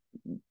 and they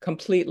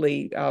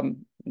completely,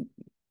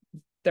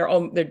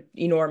 they're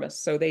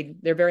enormous. So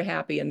they're very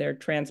happy in their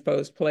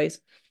transposed place.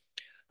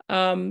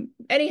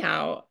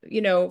 Anyhow,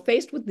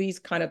 faced with these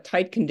kind of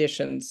tight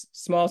conditions,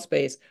 small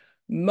space,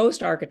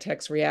 most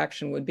architects'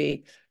 reaction would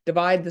be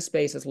divide the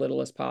space as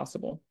little as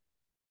possible.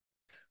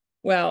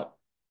 Well,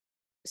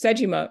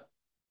 Sejima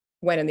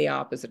went in the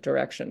opposite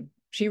direction.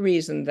 She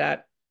reasoned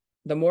that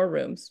the more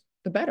rooms,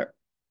 the better.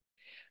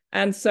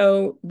 And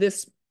so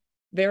this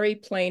very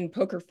plain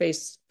poker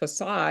face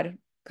facade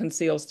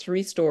conceals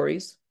 3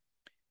 stories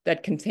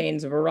that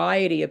contains a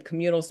variety of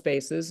communal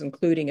spaces,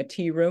 including a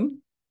tea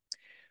room,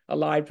 a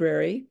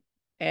library,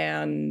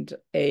 and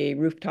a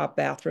rooftop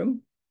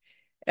bathroom,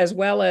 as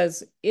well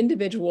as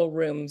individual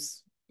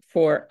rooms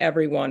for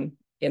everyone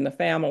in the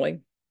family.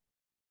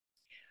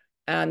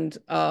 And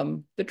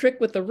the trick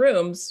with the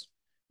rooms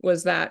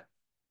was that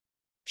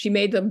she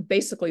made them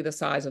basically the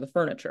size of the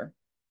furniture.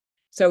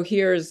 So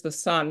here's the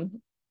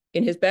son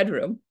in his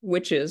bedroom,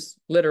 which is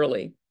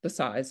literally the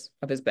size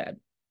of his bed.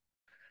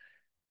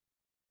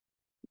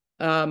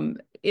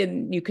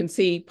 You can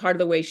see part of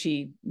the way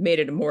she made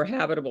it a more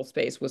habitable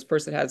space was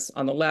first it has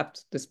on the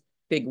left this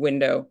big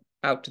window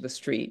out to the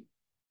street.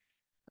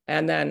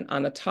 And then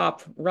on the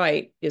top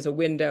right is a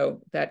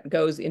window that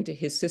goes into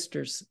his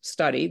sister's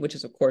study, which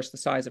is, of course, the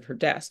size of her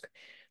desk.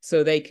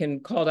 So they can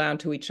call down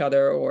to each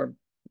other or,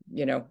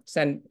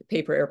 send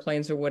paper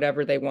airplanes or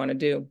whatever they want to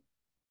do.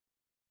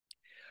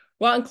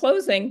 Well, in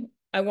closing,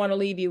 I want to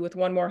leave you with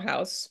one more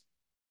house.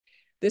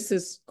 This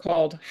is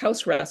called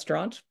House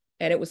Restaurant,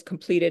 and it was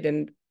completed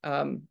in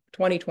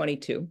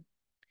 2022.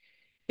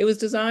 It was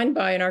designed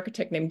by an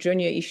architect named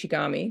Junya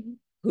Ishigami,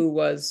 who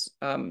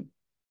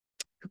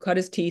cut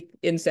his teeth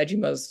in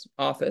Sejima's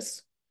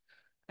office.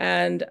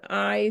 And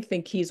I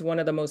think he's one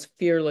of the most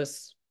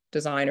fearless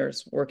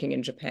designers working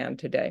in Japan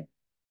today.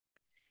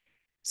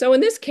 So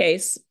in this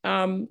case,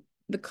 the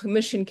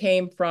commission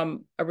came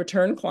from a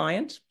return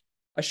client,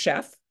 a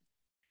chef,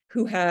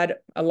 who had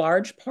a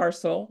large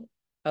parcel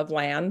of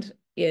land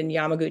in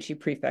Yamaguchi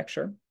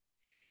Prefecture.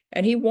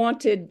 And he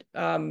wanted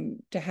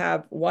to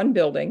have one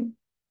building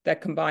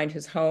that combined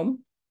his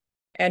home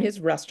and his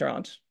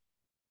restaurant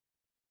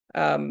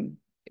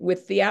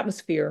with the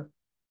atmosphere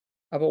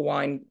of a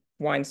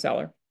wine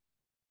cellar.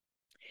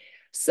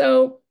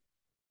 So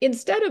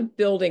instead of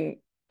building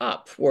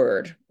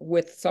upward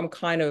with some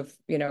kind of,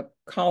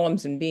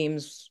 columns and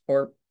beams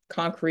or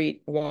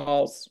concrete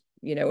walls,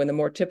 in the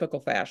more typical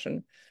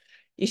fashion,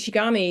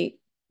 Ishigami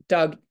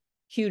dug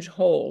huge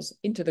holes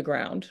into the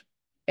ground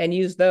and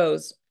used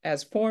those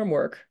as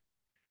formwork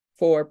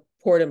for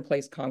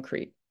poured-in-place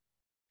concrete.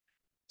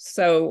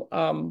 So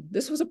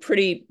this was a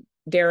pretty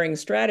daring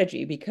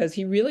strategy because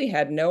he really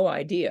had no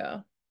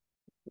idea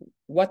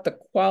what the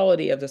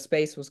quality of the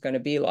space was going to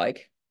be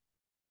like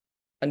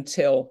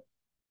until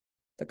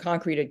the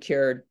concrete had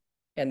cured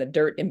and the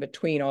dirt in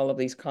between all of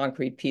these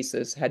concrete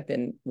pieces had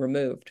been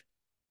removed.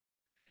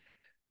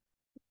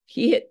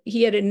 He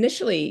had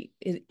initially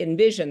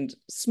envisioned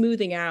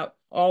smoothing out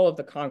all of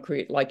the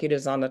concrete like it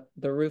is on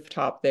the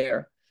rooftop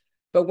there.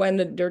 But when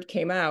the dirt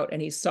came out and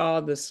he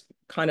saw this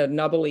kind of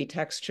nubbly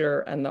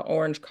texture and the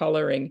orange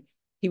coloring,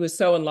 he was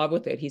so in love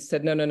with it. He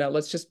said, no,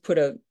 let's just put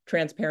a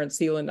transparent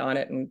sealant on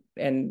it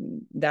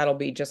and that'll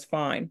be just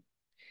fine.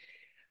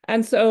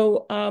 And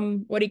so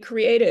what he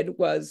created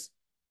was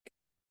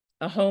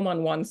a home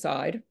on one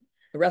side,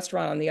 a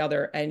restaurant on the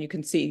other, and you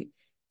can see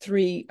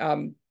three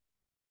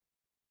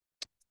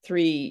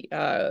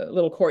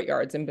little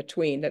courtyards in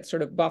between that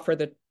sort of buffer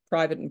the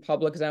private and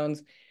public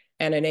zones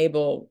and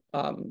enable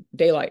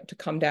daylight to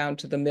come down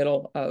to the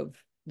middle of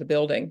the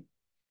building.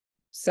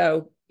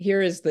 So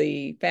here is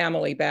the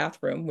family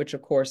bathroom, which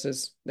of course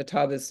the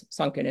tub is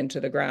sunken into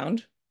the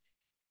ground.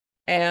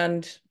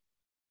 And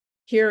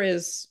here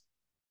is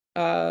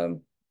the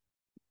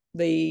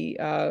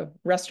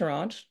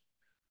restaurant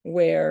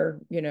where,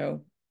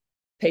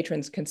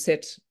 patrons can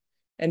sit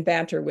and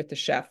banter with the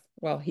chef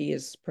while he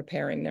is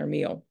preparing their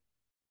meal.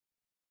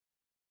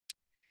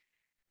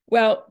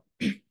 Well,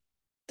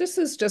 this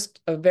is just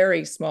a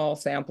very small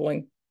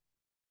sampling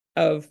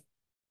of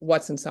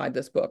what's inside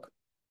this book.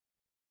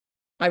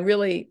 I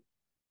really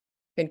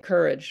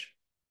encourage,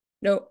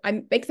 no,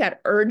 I make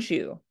that urge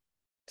you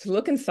to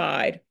look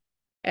inside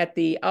at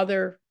the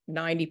other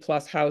 90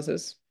 plus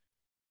houses.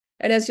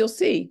 And as you'll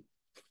see,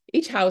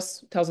 each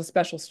house tells a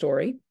special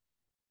story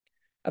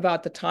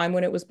about the time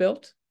when it was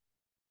built,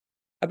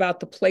 about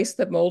the place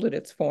that molded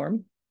its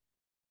form,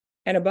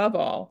 and above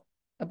all,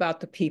 about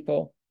the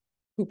people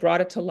who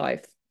brought it to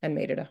life and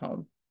made it a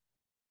home.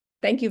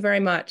 Thank you very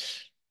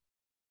much.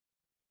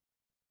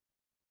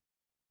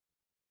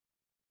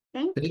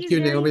 Thank you you,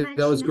 very Naomi. much,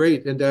 That was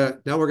great. And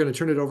now we're going to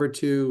turn it over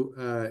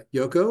to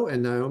Yoko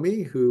and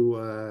Naomi, who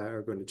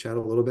are going to chat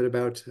a little bit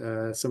about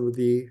some of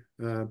the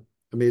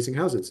amazing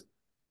houses.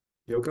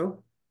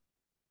 Yoko?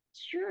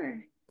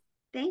 Sure.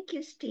 Thank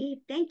you, Steve.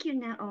 Thank you,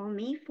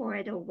 Naomi,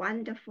 for the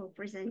wonderful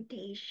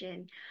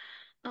presentation.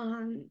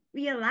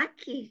 We are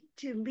lucky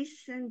to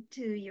listen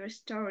to your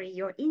story,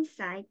 your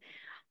insight,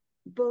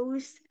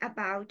 both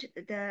about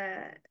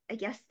I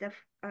guess, the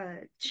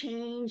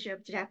change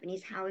of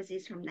Japanese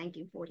houses from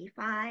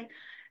 1945,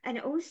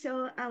 and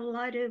also a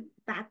lot of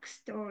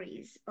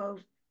backstories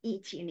of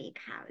each unique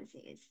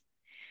houses.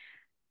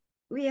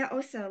 We are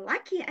also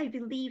lucky, I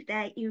believe,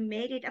 that you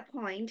made it a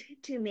point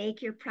to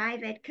make your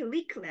private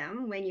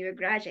curriculum when you're a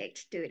graduate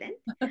student.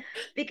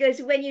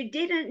 Because when you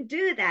didn't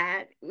do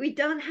that, we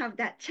don't have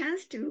that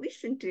chance to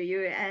listen to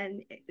you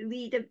and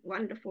read a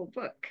wonderful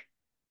book.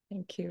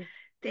 Thank you.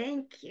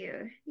 Thank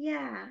you.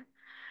 Yeah.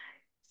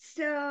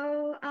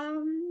 So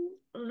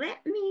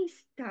let me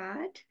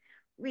start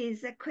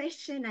with a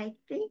question I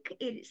think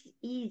is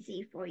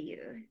easy for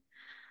you.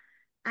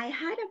 I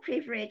had a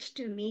privilege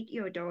to meet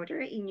your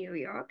daughter in New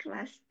York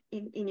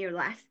in your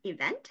last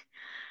event.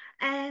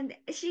 And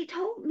she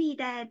told me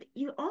that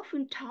you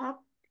often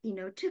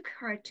took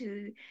her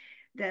to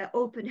the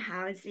open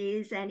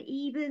houses and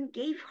even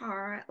gave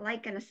her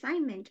like an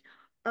assignment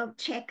of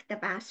check the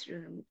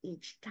bathroom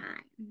each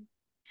time.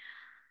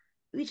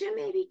 Would you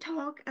maybe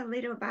talk a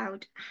little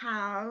about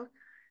how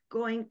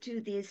going to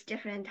these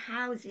different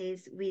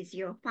houses with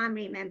your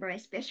family member,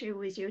 especially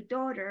with your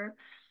daughter,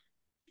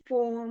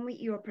 form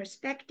your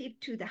perspective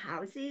to the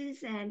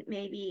houses and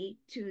maybe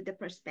to the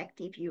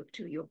perspective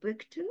to your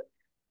book too?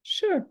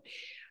 Sure.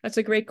 That's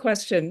a great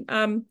question.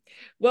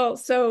 Well,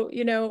 so,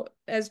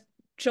 as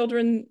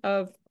children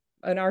of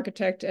an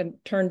architect and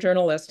turned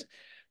journalist,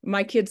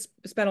 my kids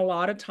spent a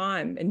lot of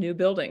time in new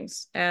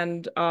buildings,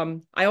 and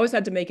I always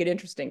had to make it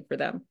interesting for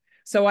them.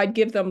 So I'd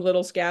give them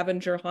little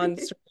scavenger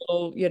hunts, or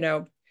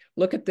little,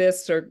 look at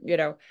this, or,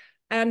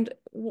 and,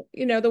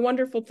 the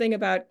wonderful thing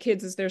about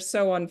kids is they're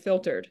so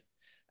unfiltered.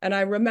 And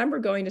I remember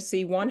going to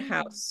see one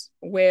house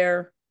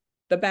where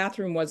the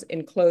bathroom was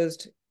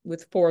enclosed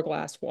with 4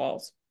 glass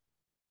walls.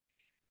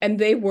 And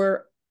they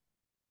were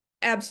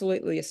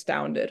absolutely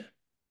astounded.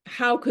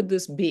 How could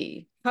this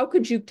be? How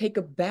could you take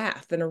a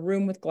bath in a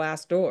room with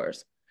glass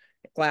doors,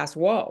 glass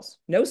walls,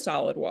 no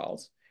solid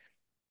walls?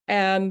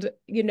 And,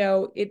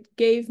 it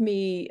gave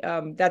me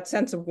that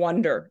sense of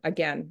wonder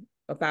again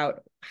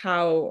about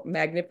how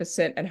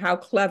magnificent and how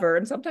clever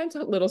and sometimes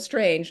a little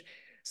strange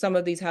some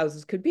of these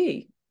houses could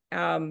be.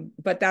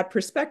 But that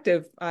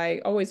perspective I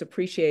always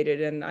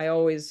appreciated, and I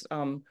always,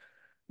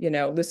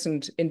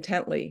 listened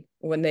intently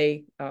when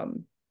they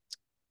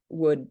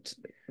would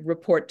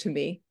report to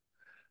me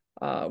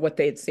what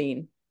they had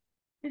seen.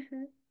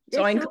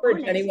 So I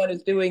encourage anyone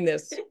who's doing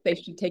this, they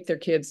should take their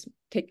kids,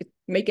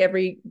 make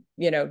every,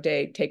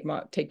 day,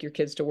 take your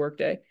kids to work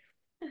day.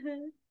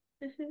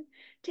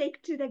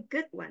 Take to the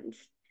good ones.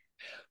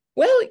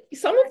 Well,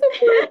 some of them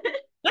were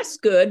less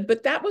good,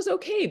 but that was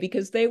okay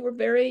because they were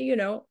very,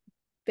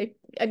 they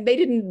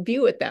didn't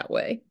view it that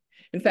way.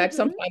 In fact,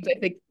 sometimes I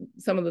think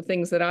some of the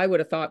things that I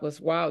would have thought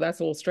was, wow, that's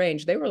a little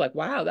strange. They were like,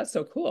 wow, that's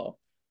so cool.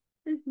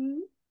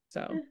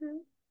 So,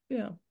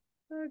 yeah.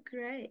 Oh,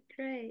 great,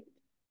 great.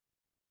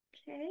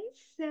 Okay,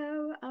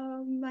 so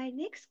my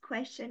next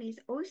question is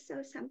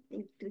also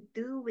something to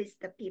do with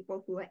the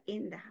people who are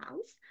in the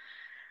house.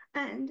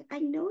 And I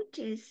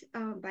noticed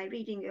by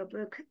reading your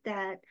book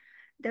that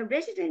the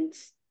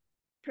residents'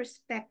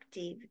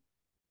 perspective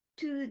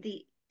to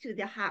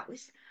the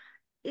house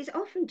is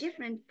often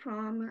different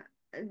from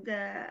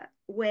the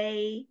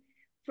way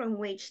from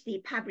which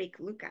the public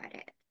look at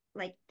it.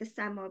 Like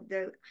some of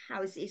the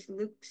houses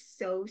look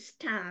so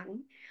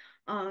stern,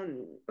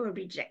 or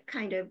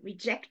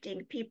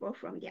rejecting people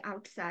from the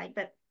outside,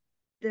 but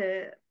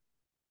the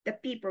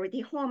people,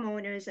 the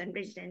homeowners and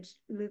residents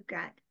look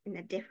at in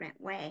a different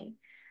way.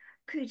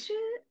 Could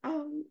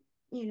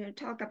you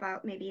talk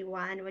about maybe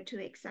one or two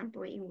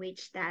examples in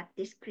which that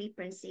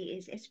discrepancy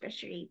is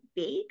especially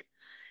big,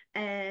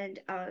 and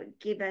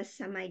give us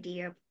some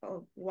idea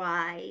of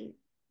why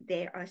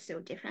they are so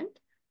different?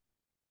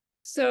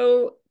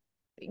 So,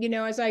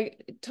 as I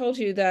told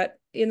you that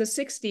in the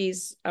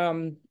 60s,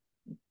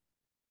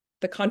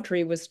 the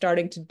country was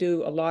starting to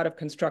do a lot of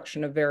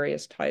construction of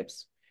various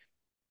types.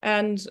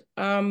 And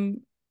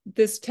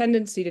this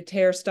tendency to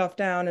tear stuff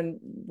down and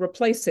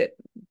replace it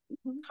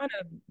kind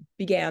of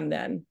began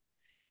then.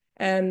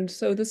 And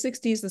so the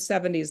 60s, the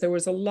 70s, there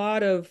was a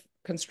lot of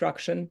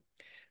construction.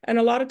 And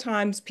a lot of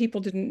times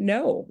people didn't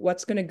know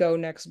what's going to go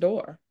next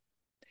door.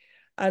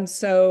 And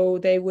so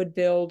they would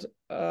build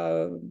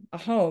a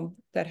home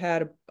that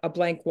had a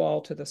blank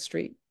wall to the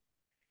street.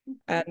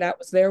 And that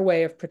was their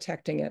way of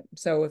protecting it.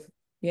 So if,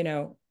 you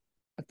know,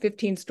 a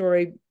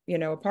 15-story,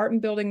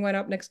 apartment building went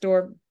up next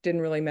door,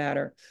 didn't really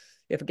matter.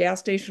 If a gas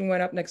station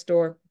went up next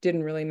door,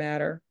 didn't really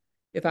matter.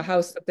 If a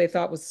house that they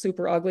thought was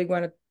super ugly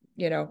went,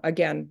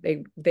 again,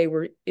 they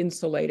were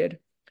insulated.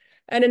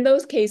 And in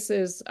those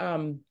cases,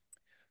 the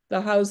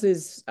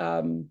houses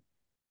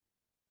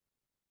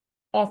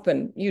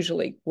often,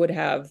 usually would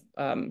have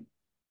an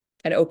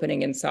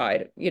opening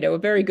inside. A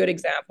very good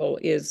example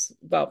is,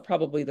 well,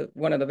 probably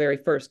one of the very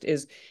first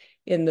is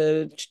in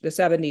the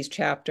 70s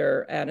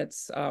chapter, and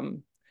it's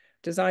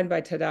designed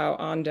by Tadao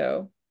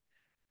Ando.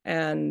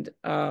 And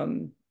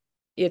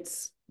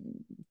it's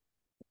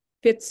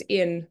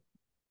in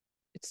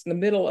the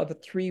middle of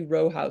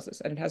 3-row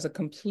houses, and it has a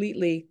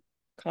completely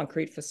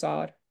concrete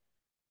facade.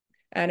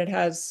 And it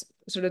has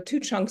sort of 2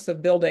 chunks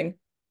of building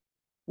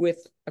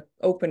with an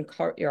open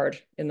courtyard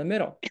in the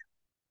middle.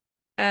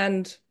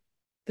 And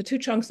the 2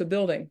 chunks of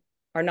building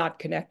are not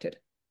connected.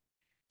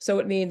 So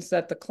it means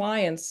that the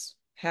clients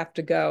have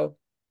to go,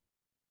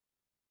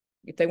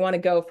 if they want to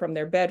go from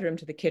their bedroom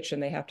to the kitchen,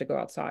 they have to go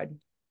outside.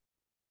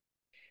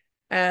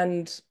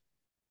 And,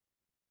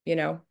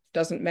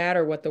 doesn't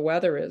matter what the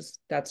weather is.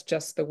 That's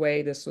just the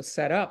way this was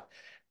set up.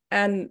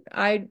 And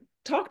I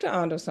talked to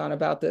Ando-san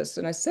about this,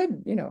 and I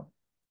said,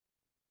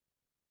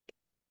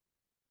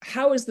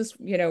 how is this,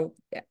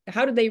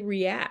 how did they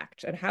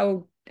react, and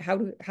how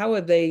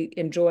have they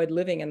enjoyed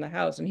living in the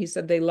house? And he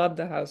said they loved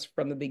the house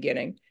from the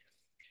beginning.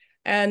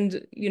 And,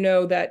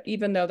 that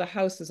even though the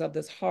house is of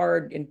this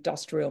hard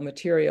industrial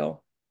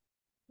material,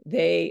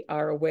 they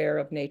are aware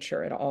of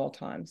nature at all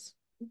times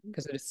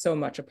because it is so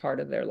much a part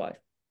of their life.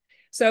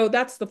 So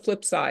that's the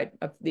flip side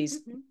of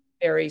these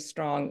very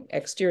strong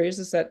exteriors,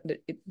 is that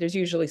there's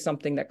usually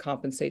something that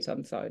compensates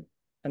on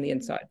the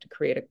inside to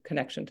create a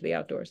connection to the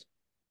outdoors.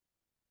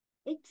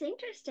 It's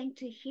interesting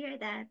to hear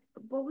that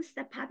both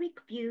the public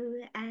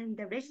view and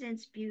the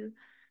residence view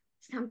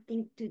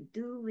something to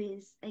do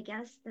with, I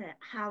guess,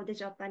 how the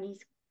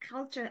Japanese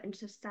culture and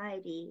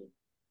society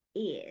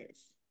is.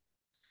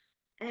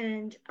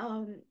 And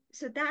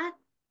so that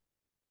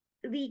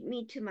lead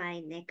me to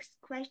my next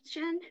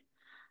question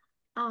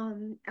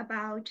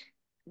about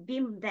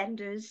Wim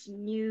Wenders'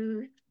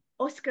 new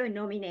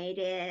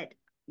Oscar-nominated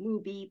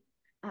movie,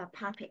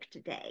 Perfect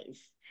Days.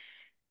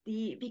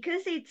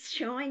 Because it's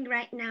showing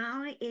right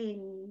now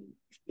in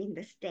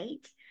the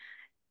States,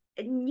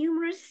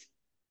 numerous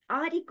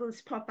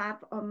articles pop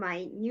up on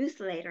my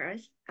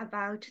newsletters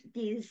about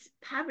these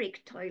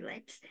public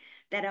toilets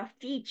that are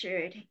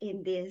featured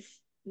in this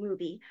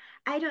movie.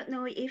 I don't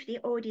know if the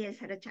audience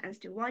had a chance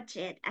to watch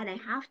it, and I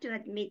have to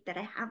admit that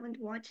I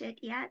haven't watched it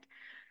yet,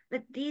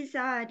 but these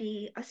are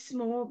a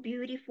small,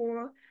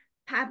 beautiful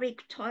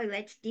public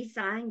toilets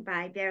designed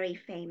by very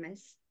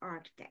famous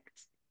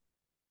architects.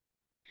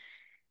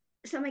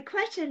 So my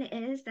question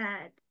is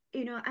that,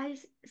 I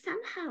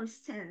somehow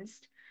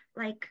sensed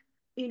like,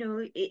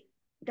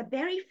 the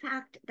very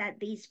fact that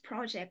these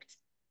projects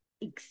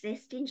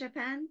exist in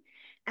Japan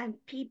and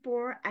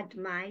people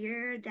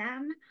admire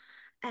them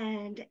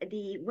and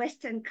the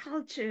Western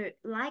culture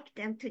like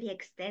them to the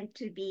extent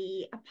to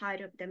be a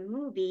part of the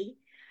movie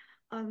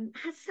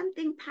has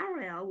something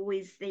parallel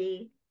with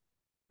the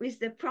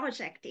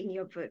project in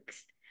your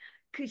books.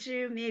 Could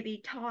you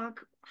maybe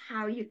talk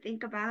how you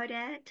think about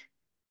it?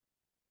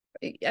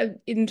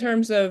 In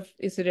terms of,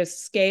 is it a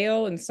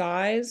scale and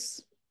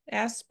size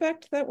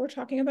aspect that we're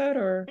talking about,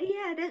 or?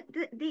 Yeah,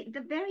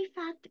 the very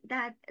fact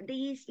that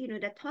these,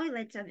 the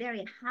toilets are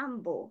very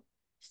humble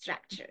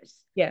structures.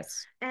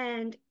 Yes.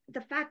 And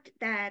the fact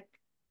that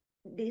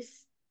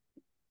this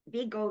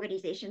big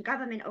organization,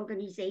 government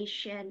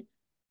organization,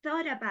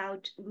 thought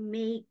about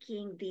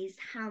making this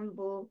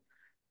humble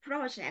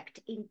project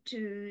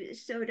into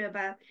sort of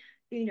a,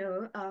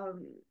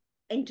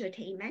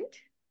 entertainment.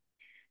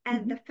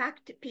 And the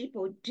fact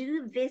people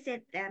do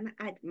visit them,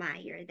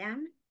 admire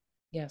them.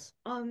 Yes.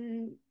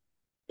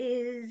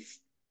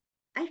 Is,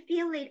 I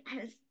feel it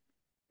has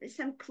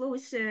some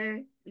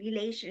closer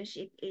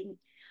relationship in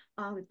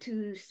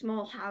to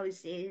small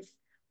houses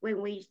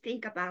when we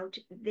think about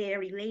their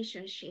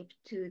relationship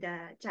to the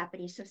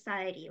Japanese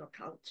society or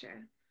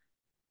culture.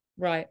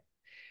 Right.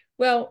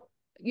 Well,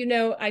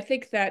 I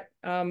think that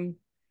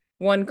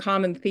one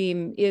common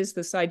theme is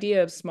this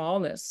idea of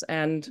smallness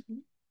and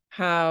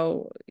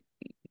how,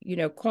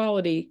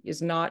 quality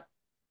is not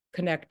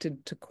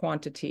connected to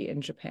quantity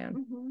in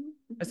Japan,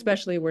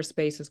 especially where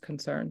space is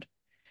concerned.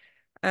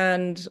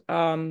 And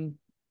I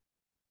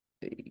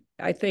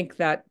think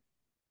that,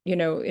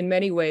 in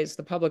many ways,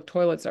 the public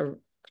toilets are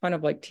kind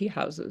of like tea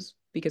houses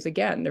because,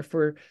 again, they're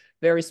for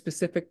very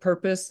specific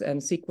purpose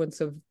and sequence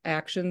of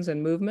actions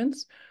and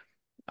movements.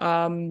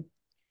 And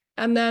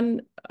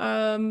then,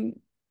 talking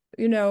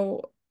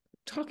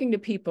to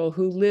people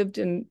who lived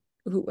in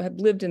who have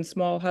lived in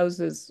small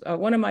houses.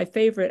 One of my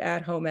favorite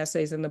at-home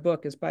essays in the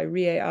book is by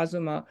Rie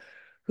Azuma,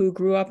 who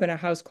grew up in a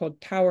house called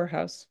Tower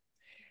House.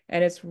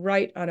 And it's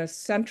right on a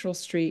central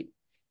street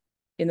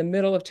in the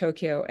middle of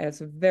Tokyo. And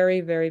it's a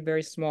very, very,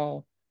 very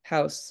small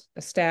house,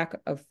 a stack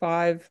of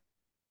 5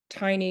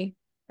 tiny,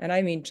 and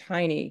I mean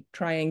tiny,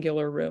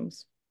 triangular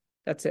rooms.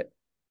 That's it.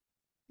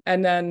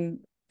 And then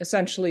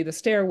essentially the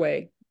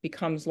stairway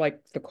becomes like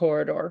the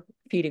corridor,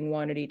 feeding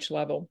one at each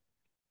level.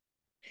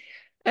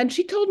 And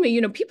she told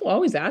me, people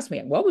always ask me,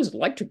 what was it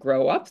like to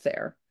grow up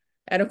there?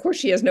 And of course,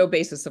 she has no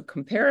basis of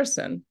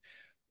comparison.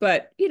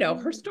 But,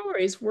 her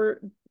stories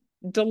were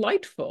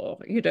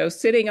delightful,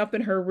 sitting up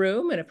in her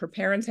room. And if her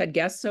parents had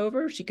guests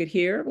over, she could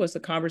hear, was the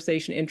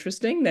conversation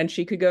interesting? Then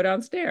she could go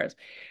downstairs.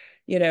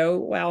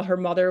 While her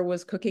mother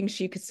was cooking,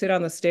 she could sit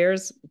on the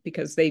stairs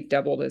because they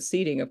doubled as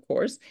seating, of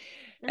course,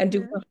 and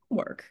do her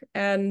homework.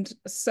 And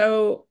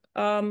so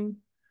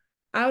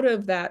out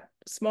of that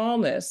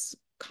smallness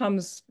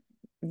comes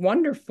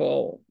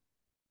wonderful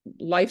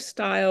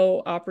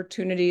lifestyle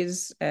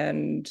opportunities.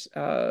 And,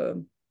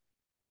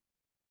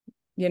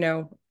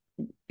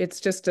 it's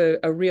just a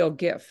real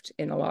gift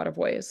in a lot of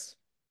ways.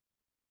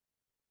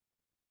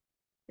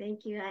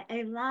 Thank you.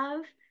 I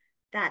love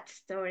that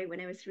story when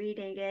I was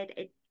reading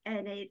it.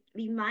 It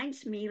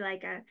reminds me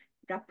like a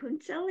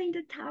Rapunzel in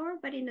the tower,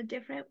 but in a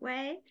different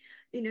way.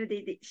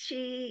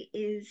 She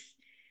is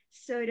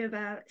sort of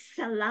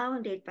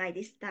surrounded by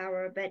this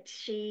tower, but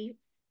she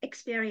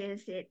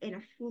experienced it in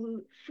a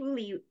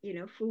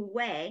full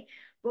way,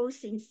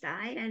 both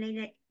inside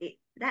and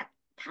that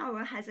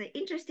tower has an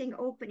interesting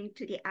opening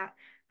to the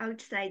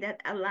outside that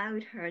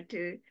allowed her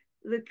to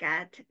look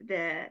at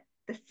the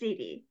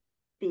city,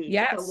 the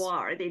Yes,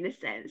 world in a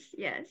sense.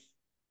 Yes.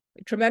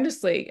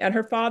 tremendously. And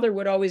her father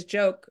would always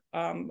joke.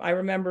 I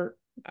remember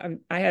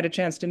I had a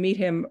chance to meet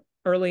him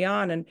early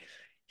on, and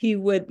he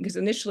would, because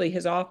initially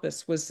his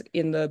office was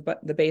in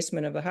the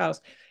basement of the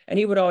house, and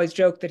he would always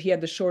joke that he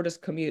had the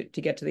shortest commute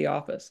to get to the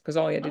office because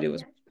all he had to do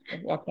was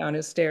walk down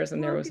his stairs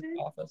and there was an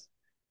office.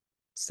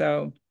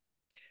 So,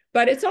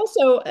 but it's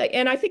also,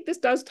 and I think this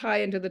does tie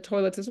into the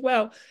toilets as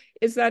well,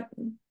 is that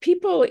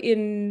people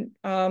in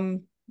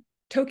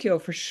Tokyo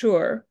for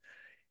sure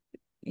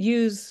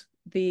use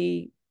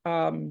the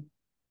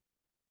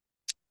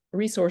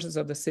resources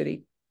of the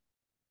city.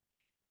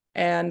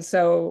 And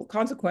so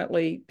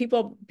consequently,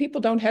 people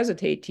don't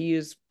hesitate to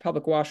use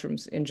public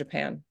washrooms in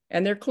Japan,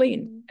 and they're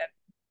clean.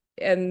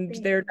 And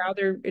they're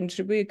in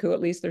Shibuya, at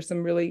least there's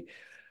some really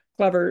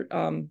clever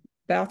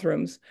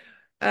bathrooms.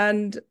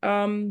 And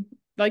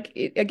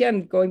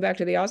again, going back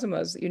to the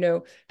Azumas,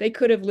 they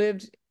could have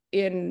lived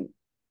in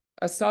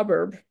a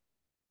suburb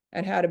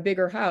and had a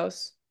bigger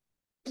house,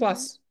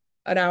 plus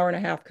an hour and a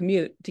half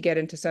commute to get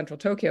into central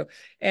Tokyo.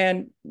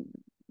 And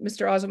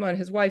Mr. Azuma and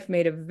his wife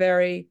made a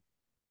very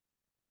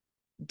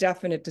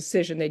definite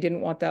decision. They didn't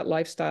want that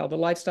lifestyle. The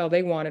lifestyle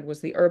they wanted was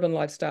the urban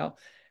lifestyle.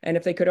 And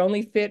if they could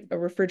only fit a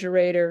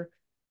refrigerator,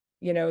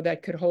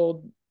 that could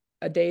hold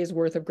a day's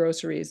worth of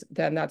groceries,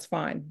 then that's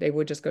fine. They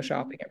would just go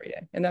shopping every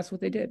day. And that's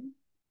what they did.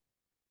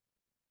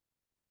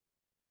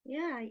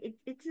 Yeah,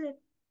 it's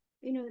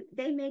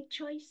they make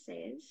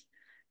choices,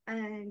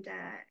 and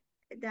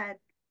that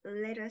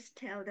let us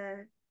tell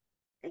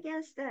I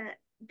guess the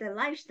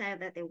lifestyle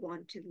that they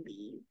want to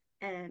live,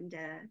 and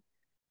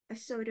a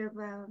sort of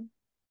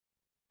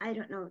I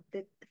don't know,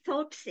 the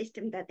thought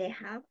system that they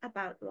have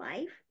about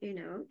life.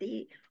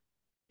 They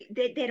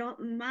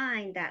don't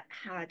mind that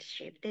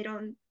hardship. They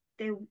don't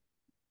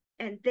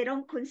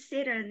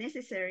consider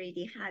necessarily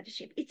the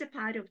hardship. It's a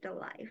part of the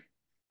life.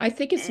 I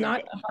think it's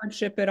not a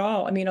hardship at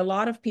all. I mean, a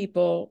lot of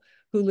people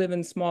who live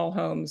in small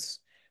homes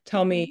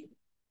tell me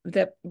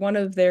that one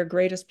of their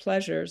greatest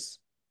pleasures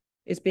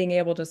is being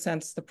able to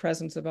sense the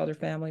presence of other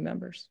family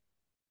members.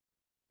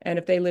 And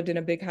if they lived in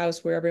a big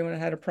house where everyone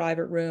had a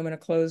private room and a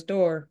closed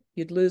door,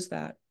 you'd lose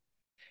that.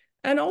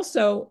 And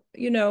also,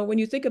 when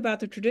you think about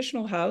the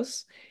traditional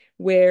house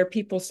where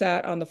people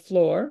sat on the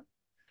floor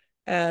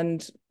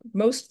and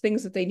most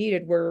things that they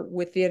needed were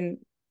within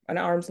an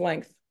arm's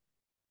length.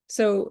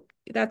 So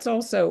that's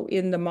also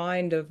in the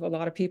mind of a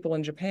lot of people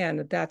in Japan,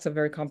 that that's a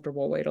very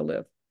comfortable way to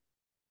live.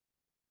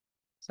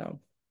 So.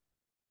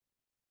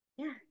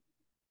 Yeah.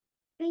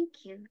 Thank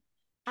you.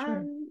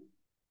 Sure.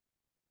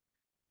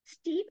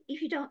 Steve,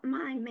 if you don't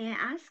mind, may I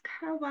ask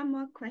her one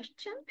more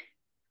question?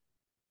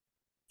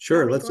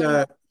 Sure. Let's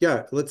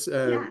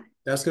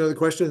ask another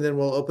question, and then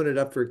we'll open it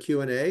up for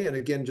Q&A. And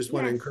again, just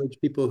want to encourage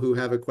people who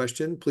have a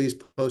question, please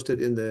post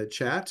it in the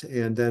chat,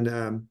 and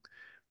then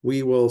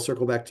we will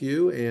circle back to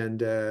you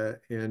and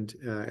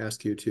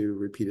ask you to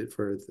repeat it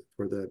for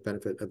the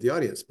benefit of the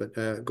audience. But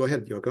go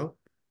ahead, Yoko.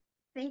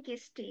 Thank you,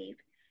 Steve.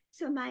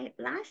 So my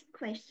last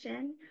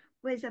question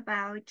was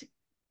about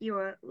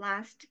your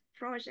last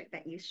project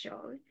that you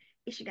showed,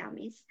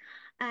 Ishigami's,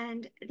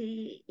 and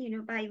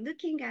by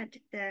looking at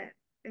the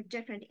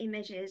different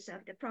images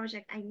of the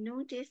project, I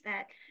noticed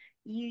that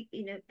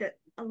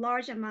a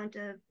large amount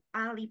of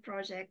early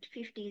project,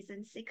 50s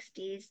and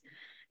 60s,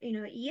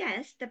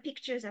 yes, the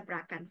pictures are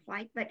black and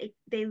white, but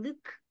they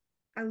look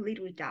a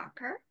little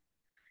darker,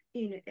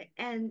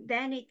 and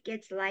then it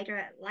gets lighter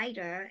and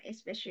lighter,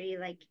 especially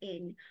like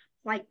in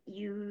White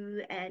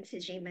U and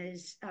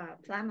Sejima's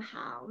Plum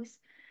House.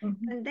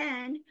 Mhm. And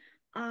then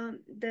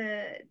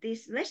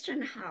this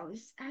Western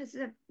house has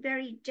a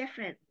very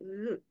different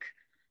look.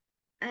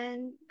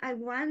 And I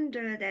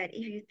wonder that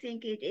if you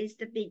think it is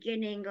the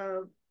beginning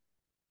of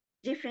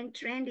different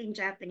trend in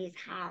Japanese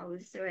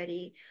house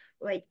already,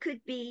 or it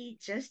could be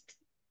just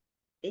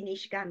in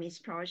Ishigami's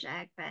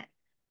project, but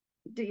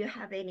do you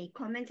have any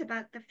comments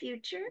about the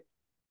future?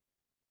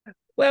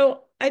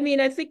 Well, I mean,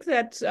 I think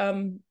that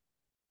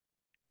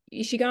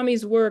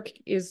Ishigami's work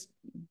is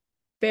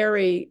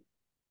very,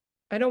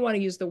 I don't want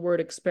to use the word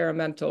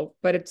experimental,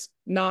 but it's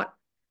not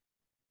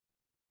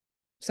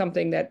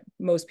something that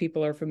most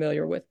people are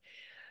familiar with.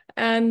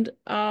 And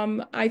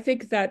I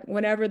think that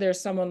whenever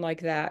there's someone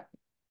like that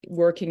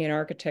working in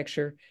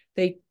architecture,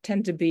 they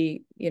tend to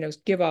be,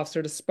 give off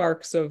sort of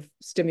sparks of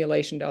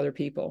stimulation to other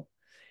people.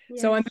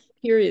 So I'm Yes.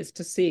 curious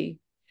to see.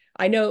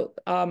 I know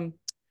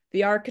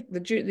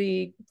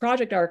the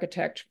project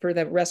architect for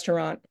the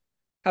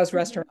house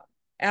restaurant,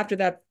 after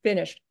that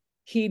finished,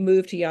 he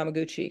moved to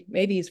Yamaguchi.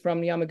 Maybe he's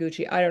from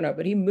Yamaguchi, I don't know,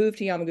 but he moved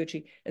to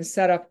Yamaguchi and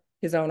set up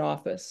his own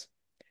office.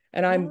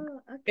 And I'm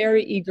Oh,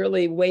 very okay.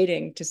 eagerly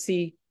waiting to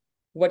see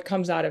what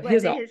comes out of What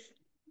his office. is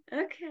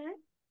okay?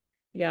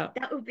 Yeah,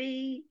 That will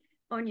be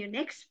on your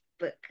next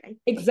book, I think.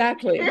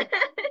 exactly.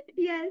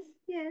 Yes,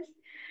 yes.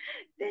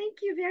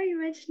 Thank you very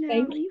much,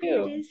 Thank Naomi, for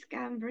you. this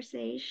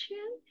conversation.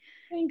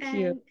 Thank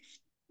you. And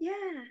yeah,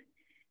 so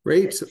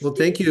Great. Well,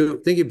 Steve.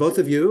 thank you both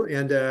of you,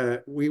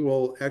 and we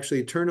will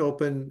actually turn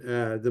open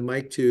the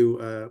mic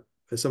to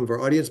some of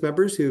our audience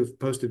members who've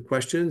posted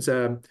questions.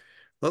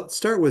 Let's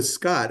start with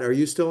Scott. Are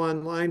you still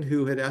online?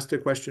 Who had asked a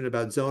question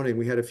about zoning?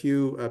 We had a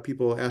few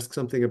people ask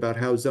something about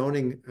how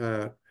zoning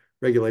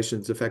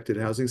regulations affected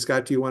housing.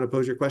 Scott, do you want to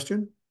pose your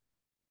question?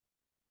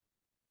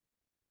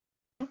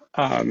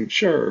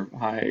 Sure.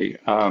 Hi.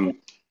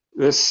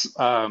 This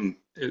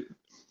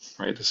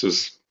right. This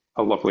is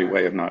a lovely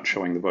way of not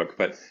showing the book,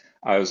 but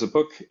it was a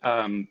book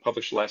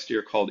published last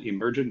year called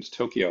Emergent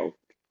Tokyo,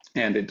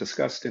 and it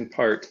discussed in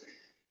part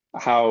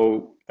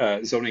how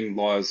zoning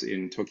laws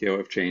in Tokyo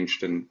have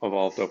changed and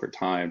evolved over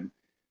time,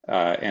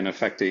 and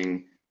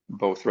affecting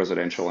both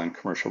residential and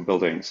commercial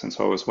buildings. And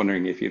so I was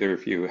wondering if either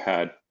of you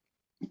had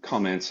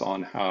comments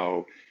on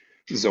how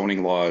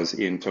zoning laws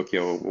in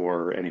Tokyo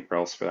or anywhere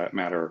else for that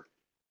matter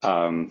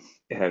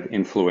have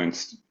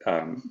influenced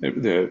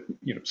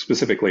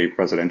specifically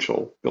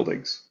residential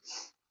buildings.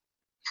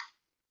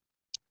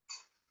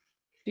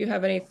 Do you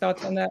have any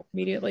thoughts on that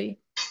immediately,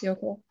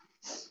 Yoko?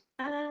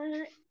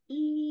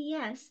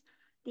 Yes.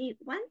 The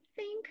one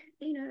thing,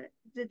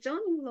 the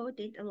zoning law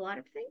did a lot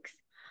of things.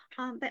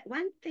 But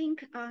one thing,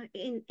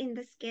 in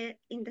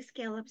the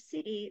scale of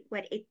city,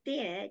 what it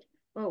did,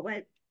 or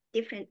what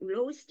different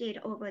laws did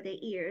over the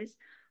years,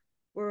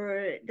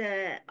 were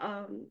the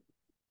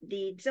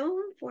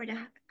zone for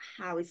the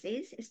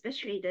houses,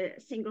 especially the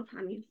single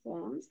family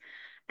homes,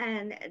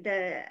 and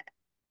the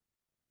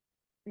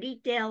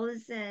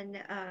retails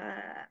and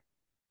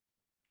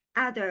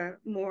other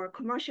more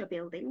commercial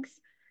buildings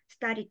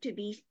started to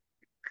be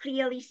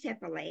clearly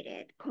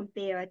separated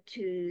compared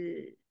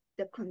to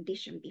the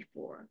condition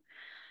before.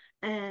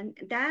 And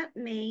that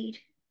made,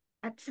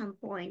 at some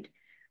point,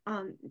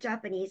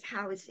 Japanese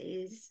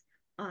houses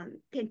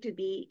tend to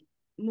be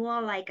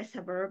more like a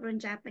suburban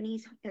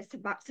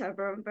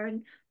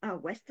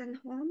Western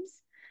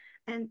homes.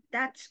 And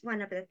that's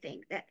one of the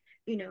things that,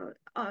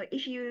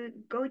 if you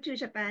go to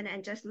Japan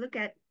and just look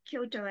at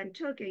Kyoto and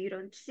Tokyo, you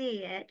don't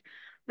see it.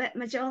 But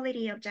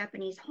majority of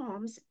Japanese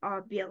homes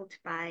are built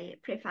by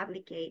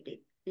prefabrication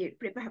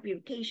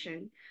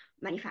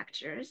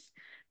manufacturers,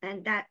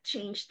 and that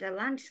changed the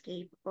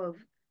landscape of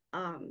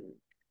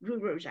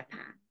rural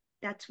Japan.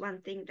 That's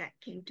one thing that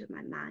came to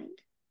my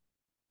mind.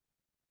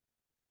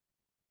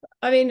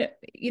 I mean,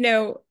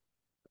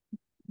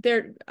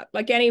 there,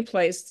 like any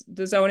place,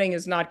 the zoning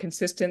is not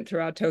consistent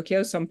throughout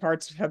Tokyo. Some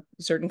parts have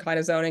certain kind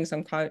of zoning,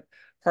 some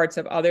parts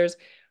have others.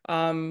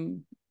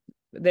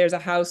 There's a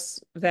house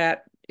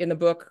that in the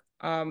book,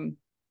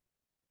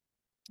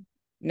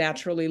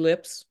 Naturally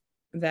Lips,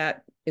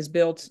 that is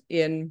built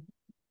in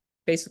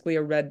basically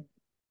a red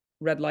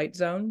light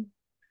zone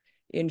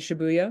in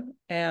Shibuya.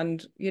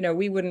 And,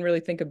 we wouldn't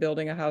really think of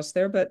building a house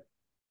there, but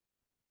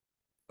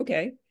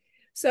okay.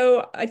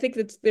 So I think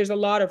that there's a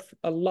lot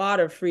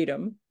of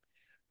freedom.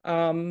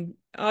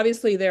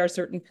 Obviously, there are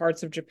certain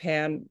parts of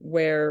Japan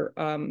where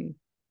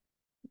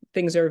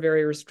things are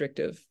very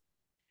restrictive,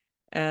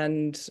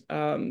 and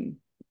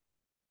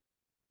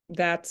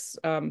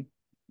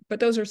but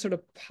those are sort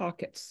of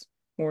pockets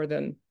more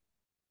than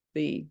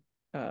the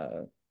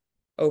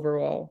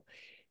overall.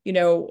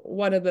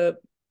 One of the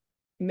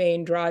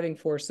main driving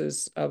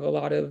forces of a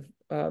lot of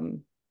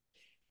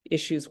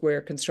issues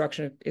where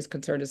construction is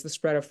concerned is the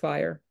spread of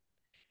fire.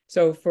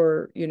 So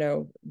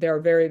there are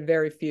very,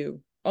 very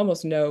few,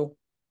 almost no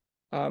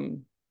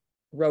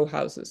row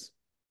houses,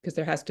 because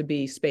there has to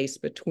be space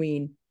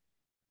between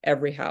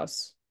every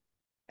house.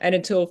 And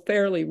until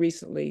fairly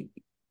recently,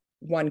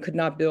 one could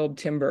not build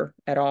timber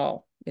at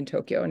all in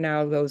Tokyo. And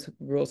now those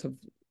rules have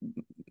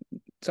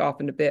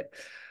softened a bit.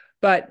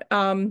 But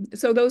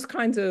so those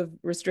kinds of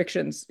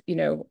restrictions,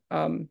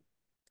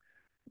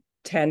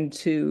 tend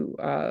to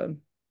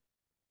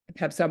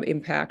have some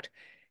impact.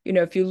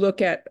 If you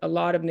look at a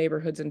lot of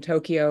neighborhoods in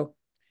Tokyo,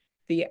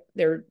 and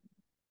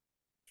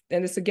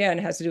this again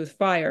has to do with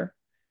fire,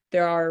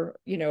 there are,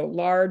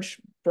 large,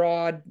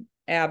 broad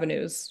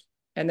avenues,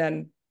 and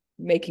then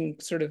making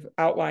sort of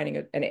outlining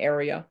an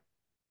area.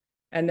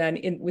 And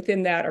then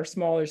within that are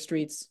smaller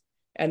streets,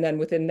 and then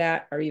within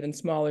that are even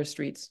smaller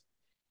streets.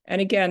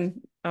 And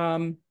again,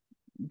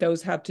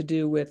 those have to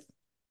do with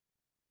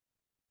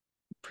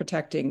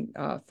protecting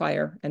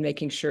fire and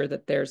making sure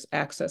that there's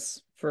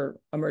access for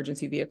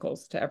emergency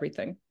vehicles to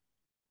everything.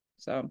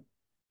 So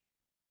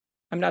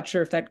I'm not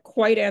sure if that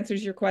quite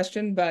answers your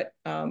question, but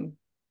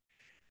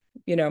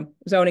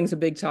zoning's a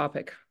big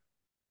topic.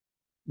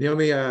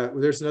 Naomi,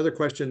 there's another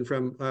question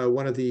from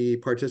one of the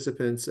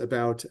participants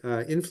about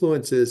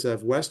influences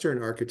of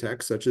Western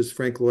architects, such as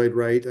Frank Lloyd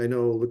Wright. I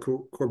know Le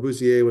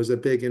Corbusier was a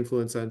big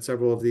influence on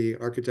several of the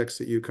architects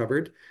that you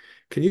covered.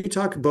 Can you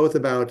talk both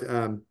about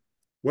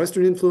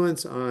Western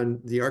influence on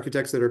the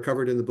architects that are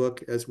covered in the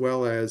book, as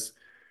well as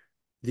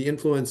the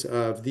influence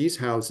of these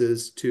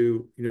houses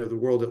to the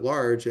world at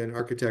large and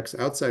architects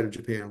outside of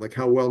Japan? Like,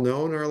 how well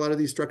known are a lot of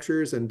these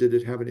structures, and did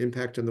it have an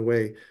impact on the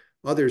way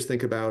others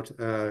think about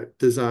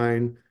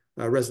design,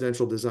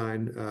 residential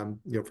design,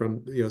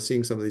 from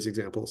seeing some of these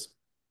examples?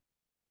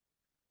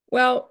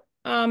 Well,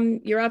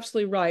 you're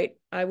absolutely right.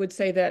 I would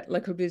say that Le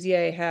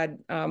Corbusier had,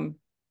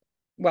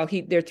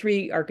 there are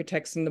 3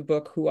 architects in the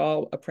book who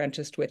all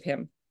apprenticed with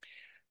him.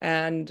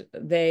 And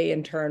they,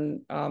 in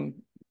turn,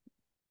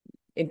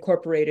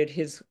 incorporated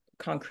his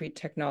concrete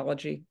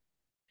technology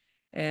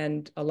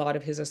and a lot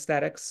of his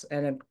aesthetics.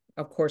 And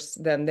of course,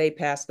 then they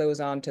passed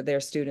those on to their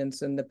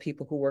students and the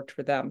people who worked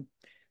for them.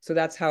 So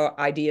that's how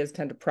ideas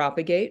tend to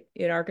propagate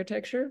in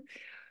architecture.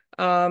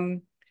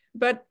 But,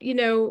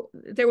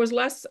 there was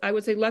less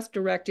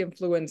direct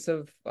influence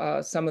of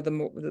some of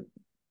the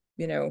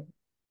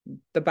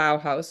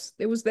Bauhaus.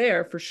 It was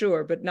there for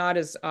sure, but not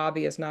as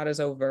obvious, not as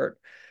overt.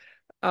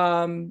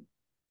 Frank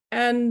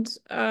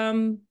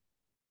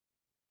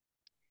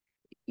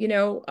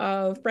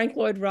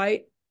Lloyd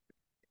Wright,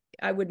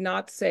 I would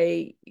not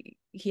say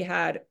he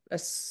had a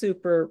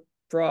super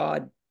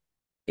broad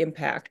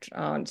impact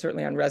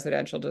certainly on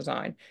residential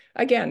design.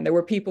 Again, there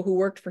were people who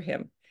worked for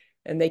him,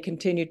 and they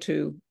continued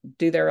to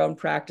do their own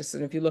practice.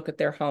 And if you look at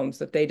their homes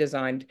that they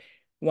designed,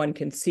 one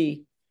can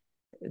see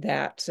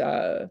that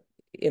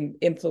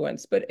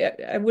influence. But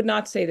I would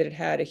not say that it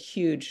had a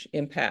huge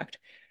impact.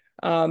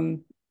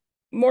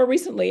 More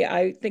recently,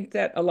 I think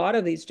that a lot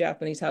of these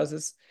Japanese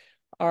houses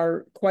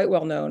are quite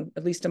well known,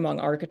 at least among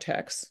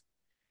architects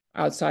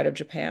outside of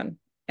Japan.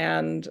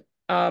 And,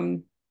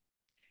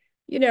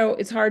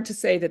 it's hard to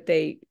say that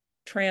they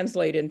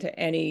translate into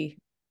any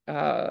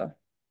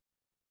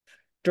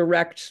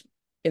direct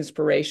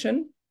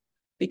inspiration,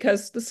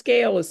 because the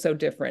scale is so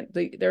different.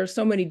 There are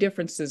so many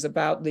differences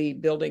about the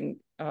building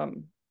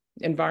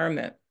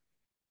environment,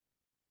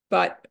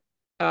 but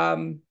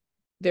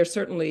they're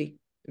certainly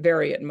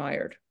very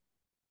admired.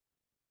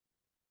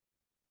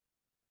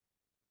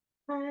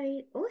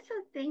 I also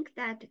think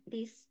that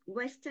this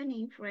Western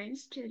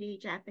influence to the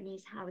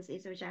Japanese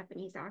houses or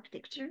Japanese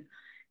architecture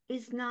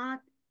is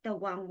not the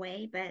one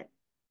way, but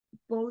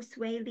both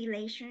way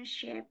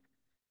relationship.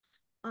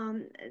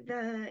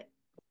 The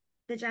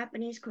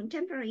Japanese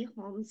contemporary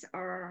homes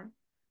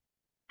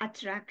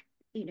attract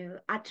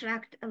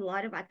a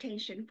lot of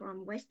attention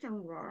from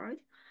Western world,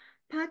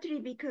 partly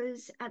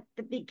because at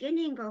the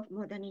beginning of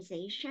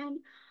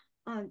modernization,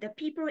 the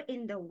people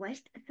in the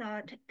West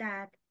thought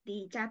that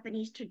the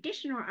Japanese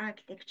traditional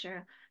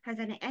architecture has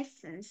an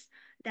essence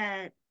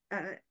that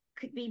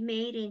could be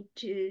made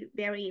into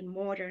very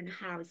modern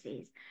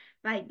houses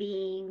by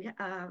being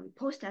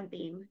post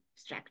beam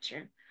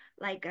structure,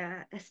 like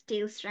a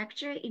steel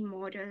structure in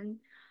modern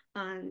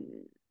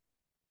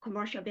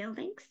commercial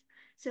buildings.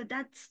 So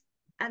that's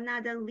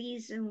another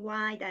reason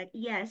why that,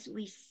 yes,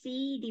 we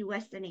see the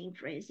Western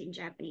influence in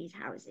Japanese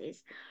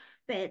houses,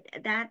 but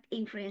that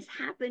influence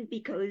happened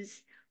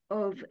because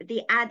of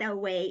the other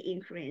way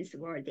influence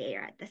were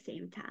there at the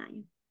same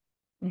time.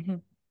 Mm-hmm.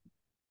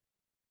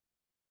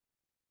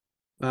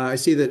 I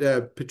see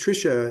that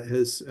Patricia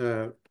has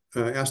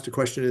asked a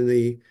question in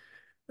the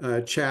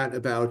chat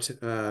about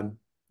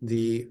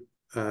the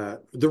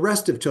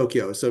rest of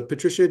Tokyo. So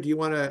Patricia, do you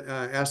want to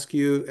ask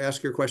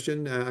your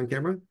question on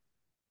camera?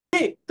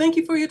 Hey, thank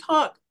you for your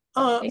talk.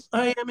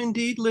 I am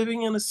indeed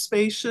living in a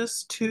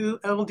spacious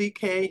 2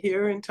 LDK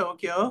here in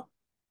Tokyo.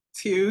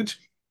 It's huge.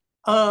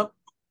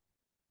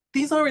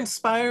 These are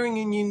inspiring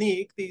and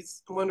unique,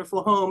 these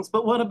wonderful homes,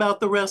 but what about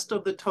the rest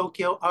of the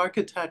Tokyo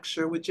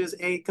architecture, which is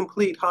a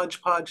complete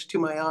hodgepodge to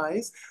my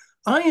eyes?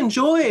 I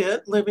enjoy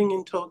it living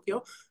in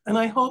Tokyo, and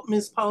I hope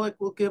Ms. Pollock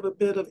will give a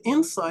bit of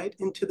insight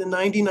into the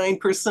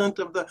 99%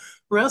 of the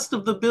rest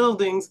of the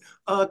buildings,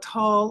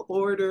 tall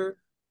order,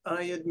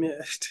 I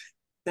admit.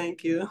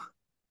 Thank you.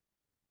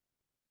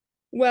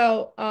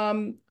 Well,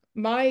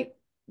 my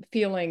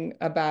feeling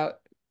about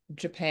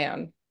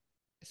Japan,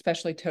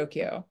 especially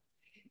Tokyo,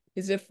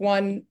 is if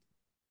one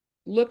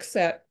looks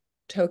at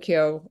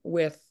Tokyo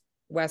with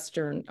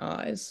Western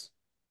eyes,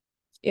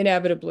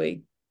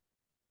 inevitably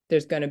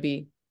there's going to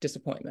be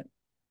disappointment.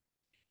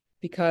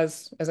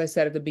 Because, as I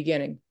said at the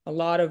beginning, a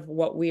lot of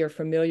what we are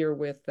familiar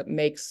with that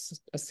makes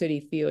a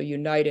city feel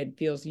united,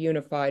 feels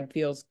unified,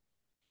 feels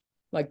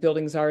like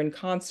buildings are in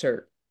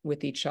concert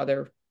with each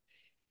other.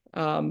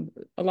 A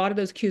lot of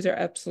those cues are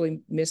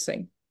absolutely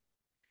missing.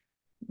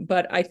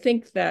 But I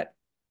think that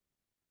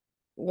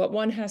what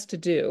one has to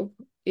do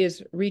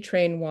is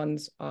retrain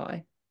one's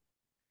eye.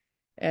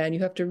 And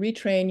you have to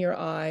retrain your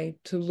eye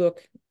to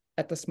look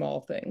at the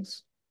small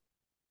things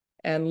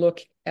and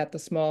look at the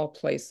small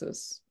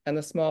places and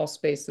the small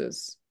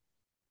spaces.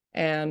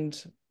 And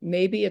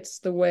maybe it's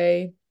the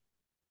way,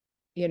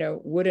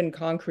 wood and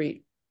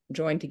concrete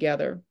join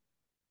together.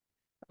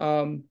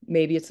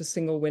 Maybe it's a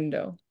single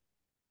window.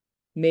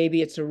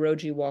 Maybe it's a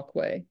roji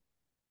walkway.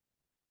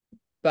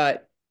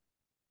 But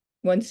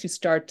once you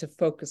start to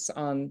focus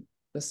on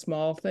the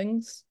small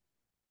things,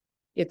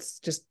 it's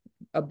just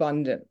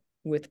abundant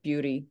with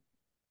beauty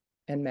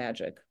and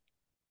magic.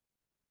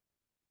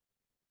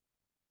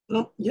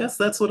 Well, yes,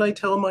 that's what I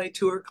tell my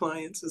tour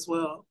clients as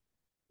well.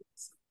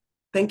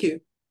 Thank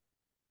you.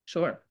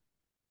 Sure.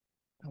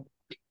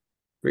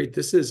 Great.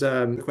 This is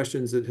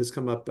questions that has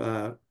come up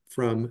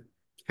from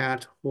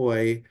Kat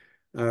Hoy,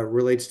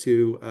 relates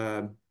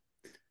to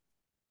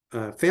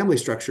family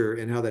structure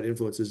and how that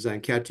influences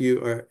design. Kat, do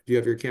you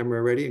have your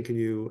camera ready, and can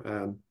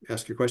you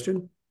ask your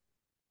question?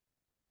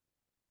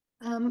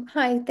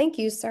 Hi, thank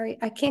you. Sorry,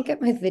 I can't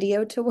get my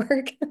video to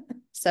work.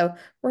 So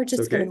we're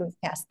just going to move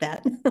past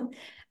that.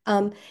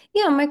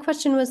 Yeah, my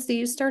question was, so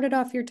you started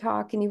off your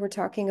talk and you were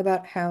talking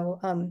about how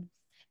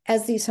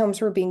as these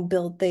homes were being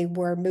built, they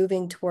were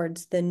moving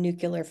towards the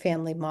nuclear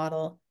family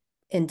model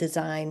in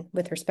design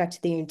with respect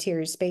to the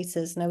interior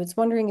spaces. And I was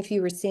wondering if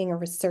you were seeing a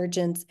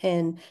resurgence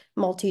in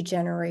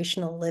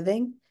multi-generational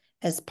living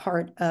as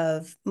part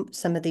of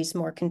some of these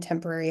more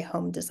contemporary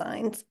home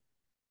designs.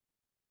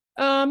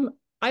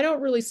 I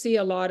don't really see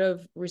a lot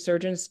of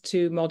resurgence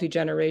to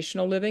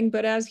multi-generational living,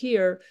 but as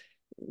here,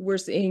 we're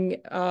seeing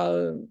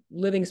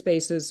living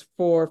spaces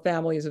for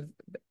families of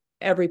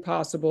every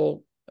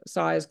possible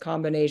size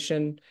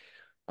combination.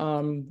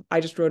 I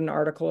just wrote an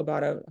article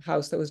about a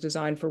house that was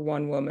designed for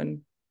one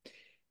woman,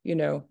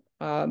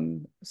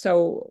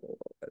 so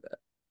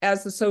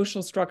as the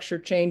social structure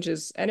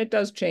changes, and it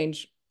does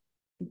change,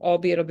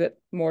 albeit a bit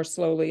more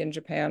slowly in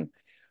Japan,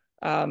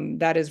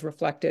 that is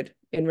reflected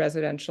in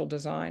residential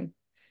design.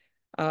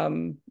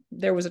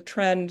 There was a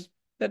trend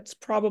that's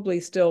probably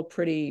still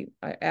pretty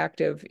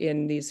active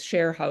in these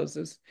share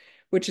houses,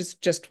 which is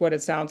just what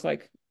it sounds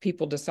like,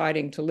 people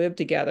deciding to live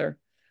together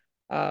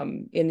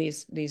in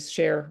these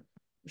shared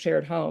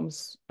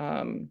homes.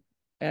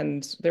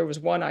 And there was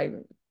one I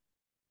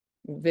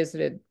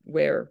visited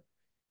where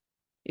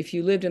if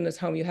you lived in this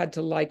home, you had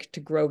to like to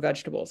grow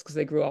vegetables because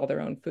they grew all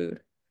their own food.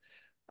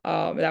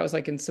 That was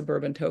like in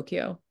suburban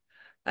Tokyo.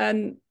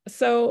 And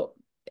so,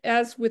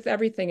 as with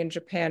everything in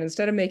Japan,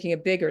 instead of making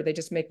it bigger, they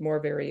just make more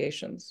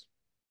variations.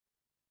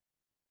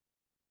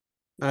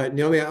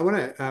 Naomi, I want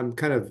to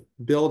kind of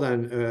build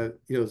on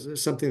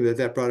something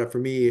that brought up for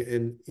me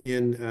in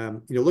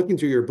looking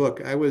through your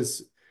book. I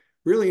was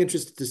really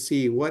interested to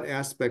see what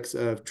aspects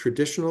of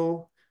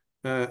traditional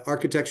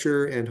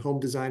architecture and home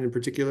design in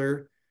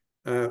particular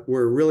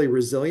were really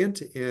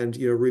resilient and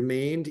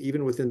remained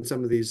even within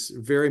some of these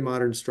very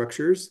modern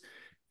structures.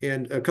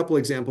 And a couple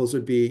examples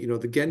would be,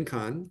 the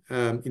Genkan.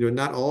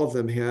 Not all of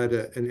them had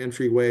an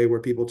entryway where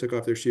people took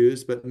off their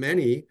shoes, but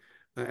many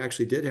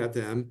actually did have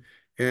them.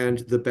 And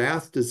the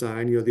bath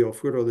design, the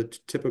ofuro, the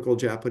typical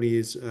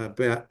Japanese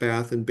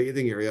bath and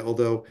bathing area,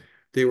 although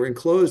they were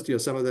enclosed,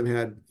 some of them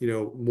had,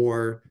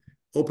 more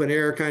open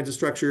air kinds of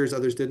structures,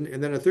 others didn't.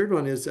 And then a third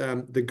one is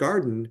the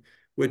garden,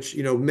 which,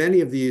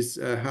 many of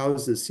these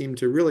houses seem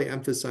to really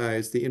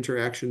emphasize the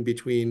interaction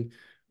between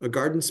a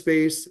garden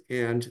space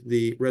and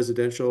the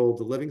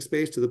living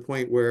space, to the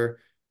point where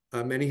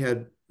many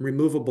had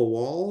removable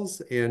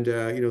walls and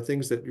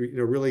things that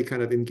really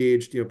kind of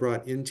engaged,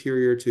 brought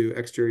interior to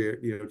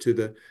exterior, to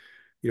the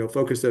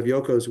focus of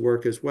Yoko's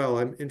work as well.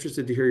 I'm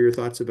interested to hear your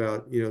thoughts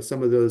about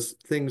some of those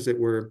things that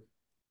were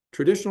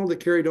traditional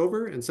that carried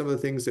over, and some of the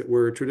things that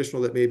were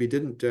traditional that maybe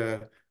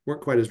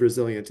weren't quite as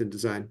resilient in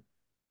design.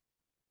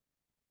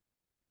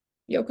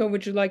 Yoko,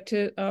 would you like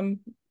to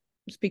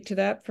speak to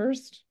that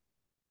first?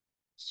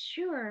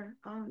 Sure.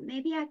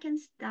 Maybe I can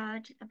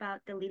start about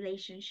the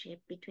relationship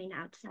between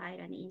outside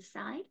and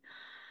inside.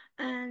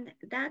 And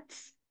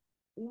that's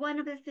one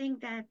of the things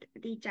that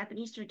the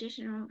Japanese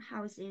traditional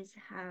houses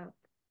have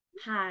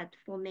had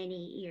for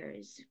many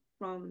years,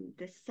 from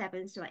the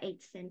 7th or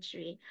 8th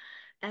century.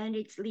 And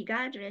it's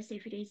regardless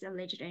if it is a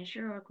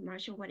residential or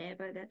commercial,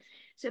 whatever.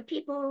 So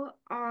people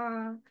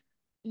are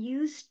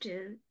used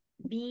to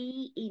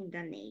be in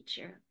the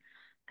nature.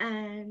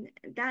 And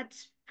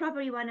that's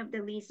probably one of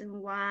the reasons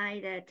why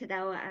the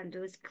Tadao and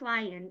those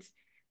clients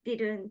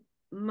didn't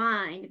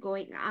mind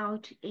going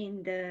out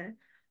in the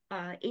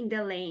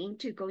lane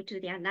to go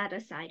to the another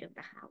side of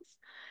the house.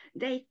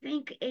 They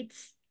think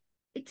it's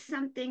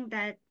something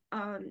that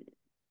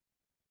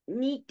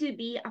need to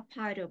be a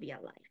part of your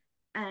life,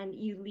 and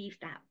you live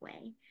that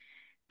way.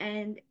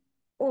 And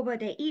over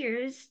the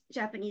years,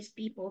 Japanese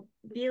people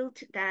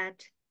built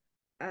that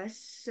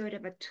sort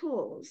of a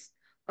tools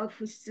of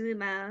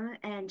Fusuma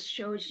and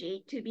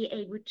Shoji to be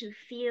able to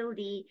feel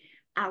the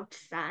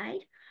outside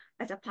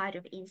as a part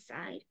of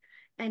inside.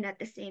 And at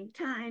the same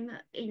time,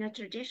 in a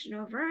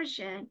traditional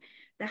version,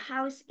 the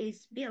house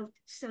is built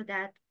so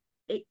that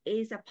it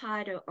is a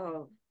part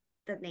of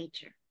the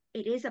nature.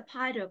 It is a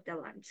part of the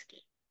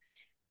landscape.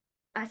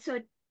 So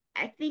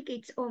I think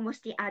it's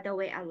almost the other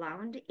way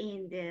around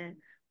in the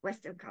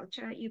Western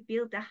culture. You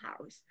build a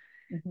house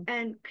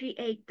and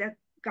create the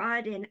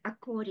garden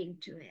according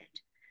to it.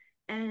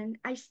 And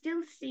I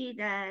still see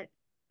that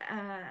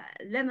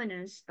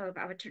remnants of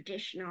our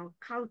traditional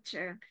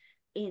culture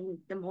in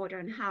the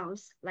modern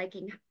house, like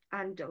in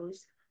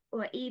Andos,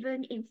 or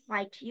even in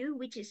Whiteview,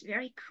 which is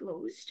very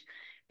closed.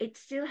 It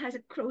still has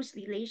a close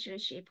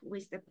relationship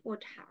with the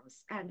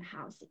courthouse and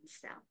house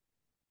itself.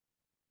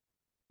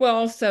 Well,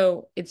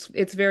 also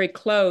it's very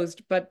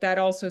closed, but that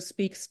also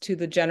speaks to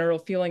the general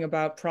feeling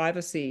about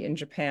privacy in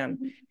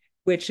Japan,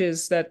 which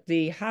is that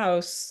the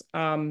house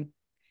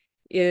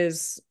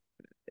is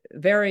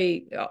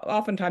very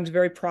oftentimes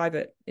very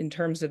private in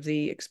terms of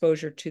the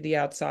exposure to the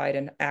outside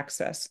and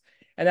access.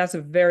 And that's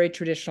a very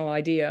traditional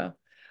idea.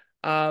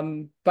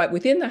 But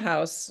within the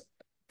house,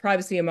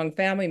 privacy among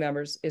family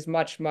members is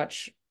much,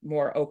 much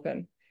more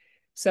open.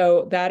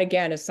 So that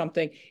again is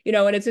something,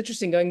 and it's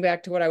interesting going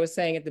back to what I was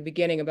saying at the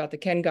beginning about the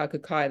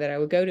Kengaku Kai that I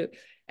would go to.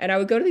 And I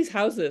would go to these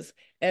houses,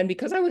 and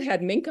because I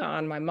had Minka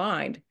on my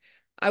mind,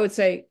 I would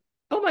say,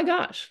 oh my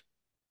gosh,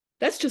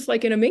 that's just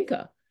like in a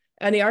Minka.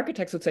 And the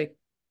architects would say,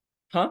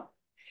 huh?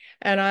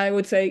 And I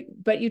would say,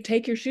 but you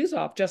take your shoes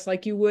off just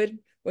like you would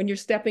when you're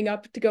stepping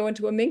up to go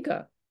into a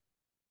Minka.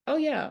 Oh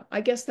yeah, I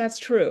guess that's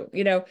true.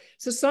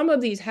 So some of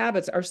these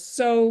habits are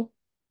so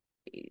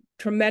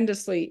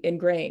tremendously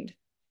ingrained,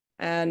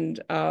 and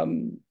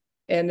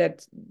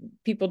that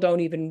people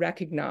don't even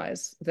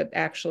recognize that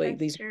actually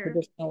these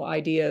traditional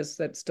ideas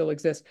that still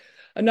exist.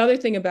 Another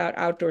thing about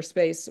outdoor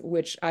space,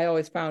 which I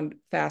always found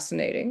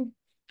fascinating,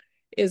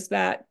 is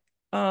that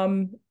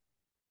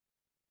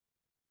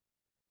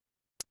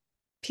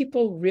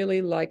people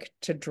really like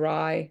to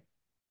dry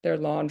their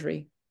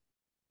laundry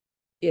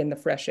in the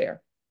fresh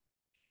air.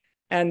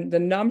 And the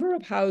number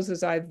of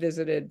houses I've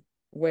visited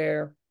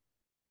where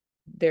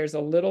there's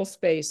a little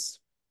space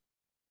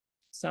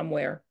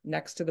somewhere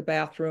next to the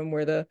bathroom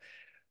where the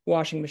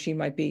washing machine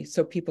might be,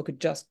 so people could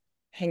just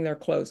hang their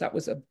clothes. That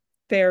was a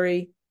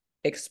very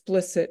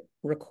explicit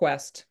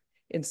request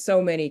in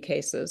so many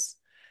cases.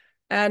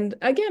 And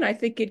again, I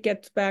think it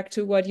gets back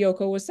to what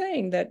Yoko was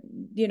saying, that,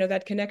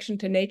 that connection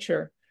to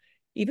nature,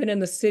 even in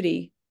the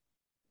city,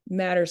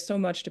 matters so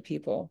much to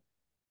people.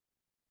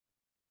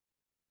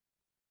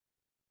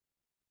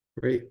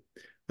 Great.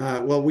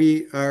 Well,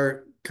 we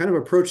are kind of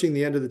approaching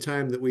the end of the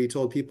time that we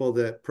told people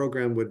that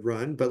program would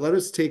run, but let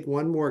us take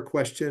one more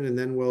question and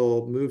then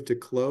we'll move to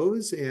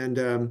close. And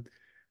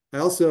I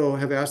also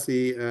have asked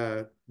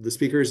the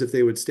speakers if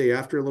they would stay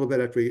after a little bit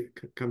after we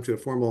come to a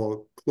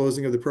formal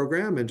closing of the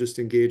program and just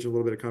engage in a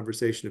little bit of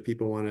conversation if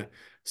people want to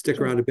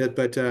stick around a bit.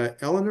 But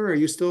Eleanor, are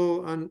you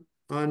still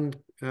on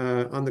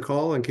the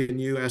call, and can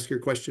you ask your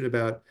question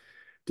about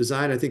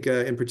design? I think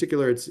in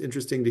particular, it's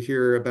interesting to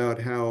hear about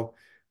how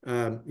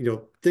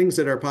things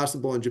that are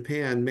possible in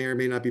Japan may or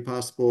may not be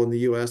possible in the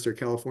US or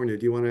California.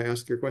 Do you want to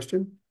ask your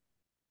question?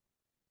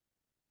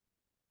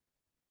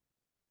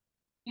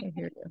 I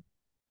hear you.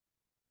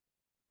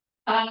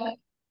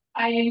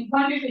 I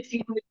wondered if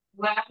you would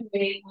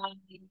elaborate on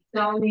the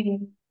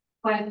zoning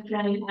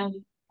question and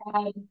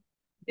add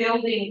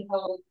building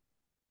code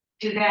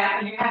to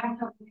that. Are you having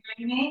trouble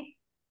hearing me?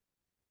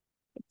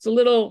 It's a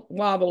little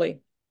wobbly.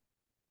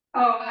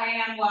 Oh, I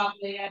am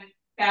wobbly. I'm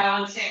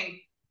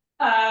balancing.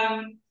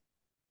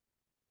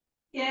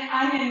 Yeah,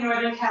 I'm in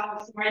Northern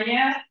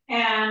California,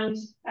 and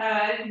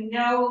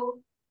no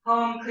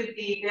home could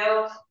be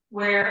built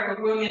where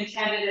a room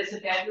intended as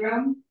a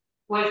bedroom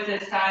was the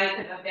size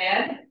of a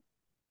bed,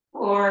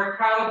 or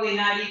probably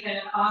not even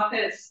an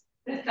office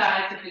the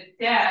size of a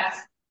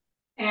desk,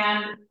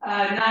 and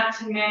not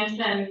to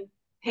mention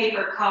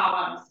paper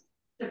columns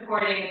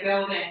supporting a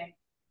building.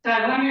 So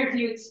I wonder if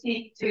you would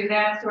speak to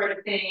that sort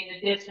of thing in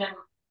addition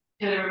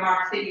to the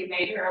remarks that you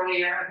made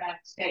earlier about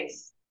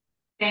space.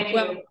 Thank you.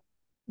 Well,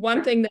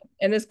 one thing that,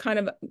 and this kind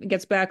of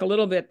gets back a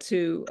little bit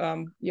to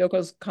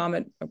Yoko's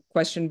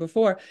question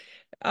before,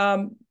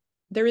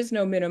 there is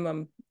no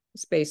minimum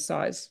space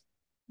size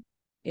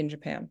in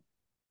Japan.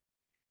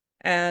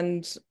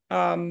 And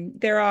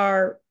there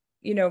are,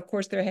 of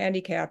course, there are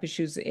handicap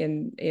issues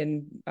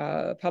in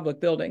public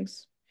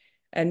buildings,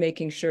 and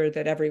making sure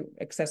that every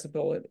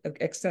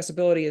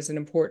accessibility is an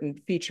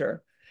important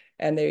feature.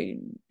 And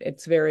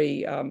it's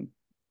very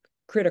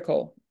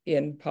critical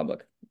in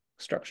public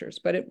structures.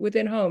 But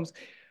within homes,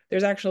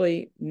 there's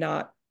actually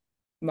not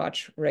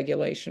much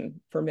regulation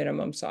for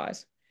minimum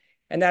size.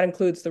 And that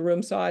includes the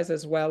room size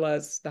as well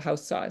as the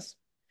house size.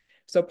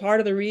 So part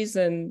of the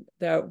reason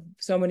that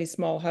so many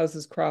small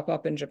houses crop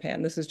up in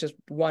Japan, this is just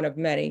one of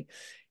many,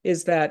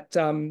 is that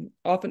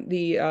often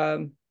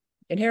the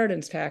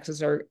inheritance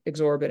taxes are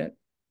exorbitant.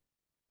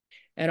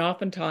 And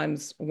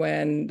oftentimes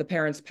when the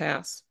parents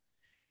pass,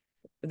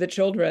 the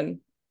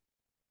children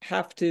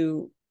have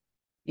to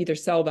either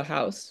sell the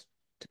house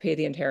to pay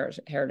the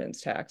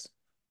inheritance tax,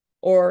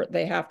 or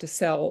they have to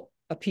sell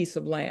a piece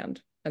of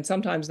land. And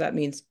sometimes that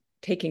means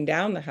taking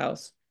down the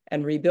house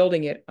and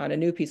rebuilding it on a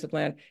new piece of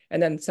land,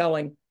 and then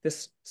selling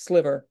this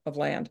sliver of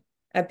land.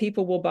 And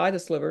people will buy the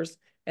slivers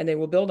and they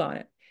will build on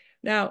it.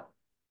 Now,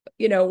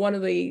 you know, one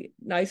of the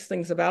nice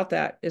things about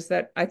that is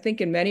that I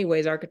think in many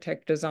ways,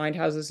 architect designed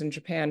houses in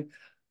Japan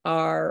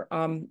are,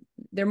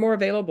 they're more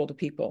available to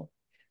people.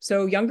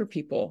 So younger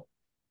people,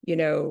 you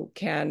know,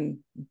 can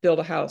build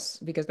a house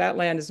because that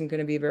land isn't going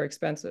to be very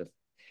expensive,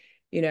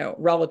 you know,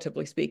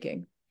 relatively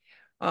speaking.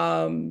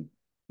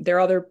 There are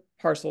other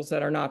parcels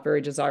that are not very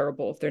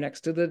desirable if they're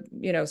next to the,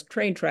 you know,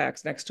 train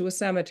tracks, next to a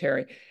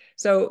cemetery.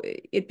 So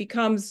it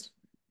becomes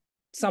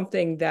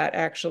something that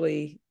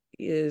actually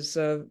is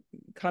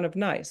kind of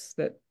nice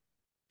that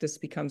this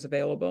becomes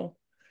available.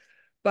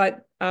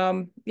 But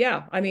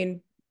yeah, I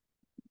mean,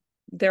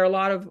 there are a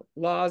lot of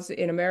laws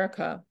in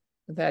America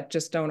that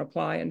just don't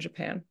apply in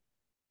Japan.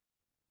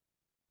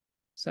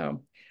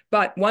 So,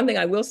 but one thing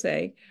I will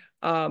say,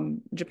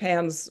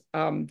 Japan's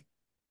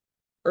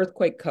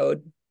earthquake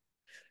code,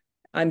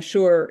 I'm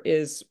sure,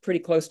 is pretty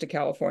close to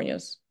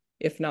California's,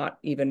 if not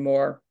even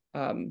more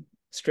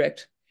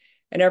strict.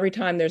 And every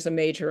time there's a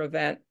major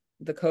event,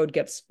 the code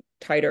gets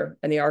tighter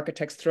and the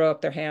architects throw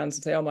up their hands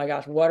and say, oh my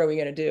gosh, what are we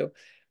going to do?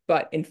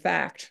 But in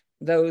fact,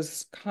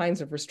 those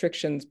kinds of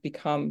restrictions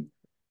become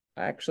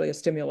actually a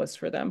stimulus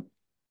for them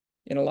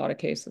in a lot of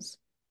cases.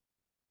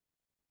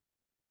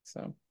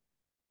 So.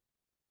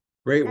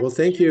 Great. Well,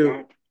 thank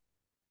you.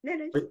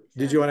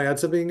 Did you want to add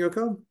something,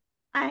 Yoko?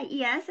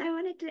 Yes, I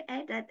wanted to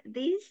add that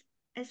this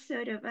is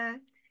sort of a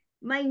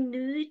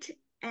minute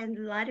and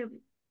a lot of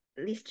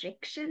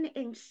restriction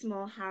in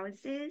small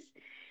houses.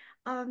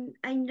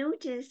 I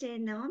noticed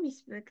in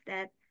Naomi's book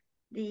that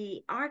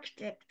the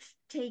architects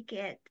take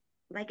it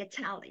like a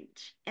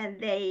challenge and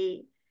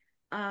they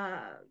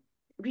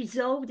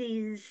resolve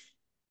these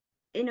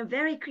in a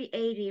very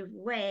creative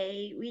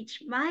way,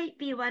 which might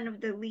be one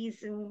of the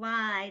reasons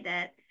why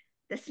that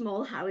the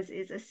small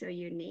houses are so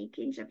unique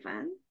in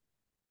Japan.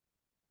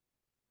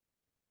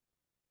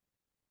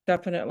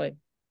 Definitely.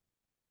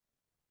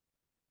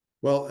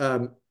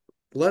 Well,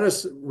 let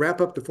us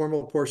wrap up the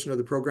formal portion of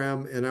the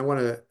program, and I want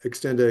to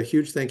extend a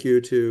huge thank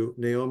you to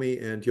Naomi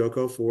and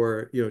Yoko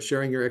for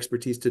sharing your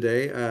expertise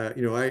today.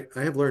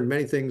 I have learned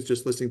many things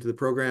just listening to the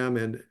program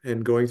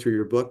and going through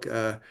your book.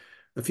 A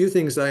few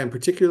things I am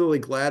particularly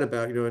glad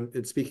about,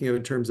 and speaking of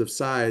in terms of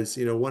size,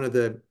 one of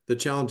the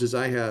challenges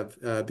I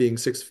have being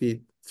 6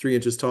 feet 3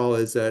 inches tall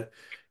is that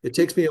it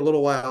takes me a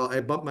little while.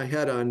 I bump my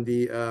head on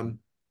the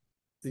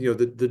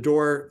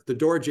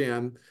door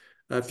jamb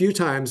a few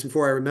times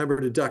before I remember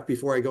to duck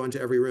before I go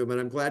into every room. And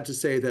I'm glad to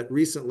say that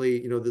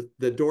recently,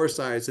 the door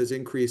size has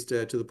increased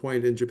to the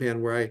point in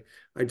Japan where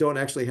I don't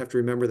actually have to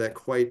remember that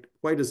quite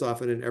as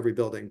often in every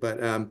building. But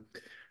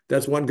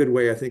that's one good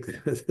way I think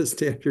the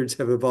standards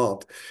have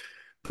evolved.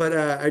 But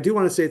I do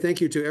want to say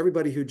thank you to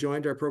everybody who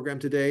joined our program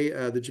today.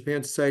 The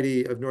Japan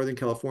Society of Northern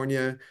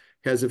California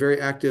has a very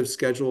active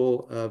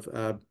schedule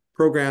of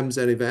programs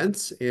and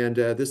events. And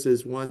this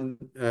is one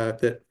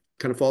that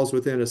kind of falls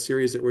within a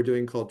series that we're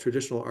doing called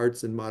Traditional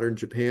Arts in Modern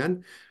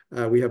Japan.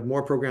 We have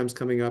more programs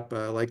coming up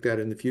like that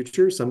in the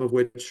future, some of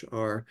which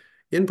are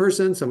in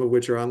person, some of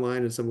which are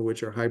online, and some of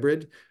which are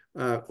hybrid.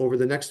 Over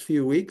the next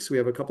few weeks, we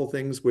have a couple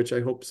things which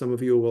I hope some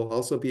of you will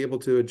also be able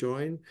to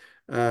join.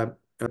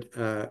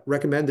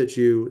 Recommend that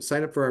you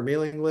sign up for our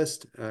mailing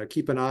list,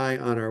 keep an eye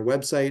on our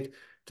website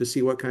to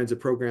see what kinds of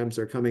programs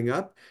are coming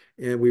up.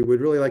 And we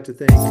would really like to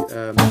thank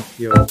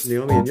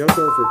Naomi and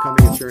Yoko for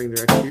coming and sharing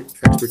their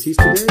expertise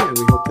today. And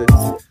we hope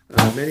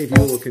that many of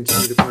you will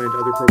continue to find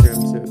other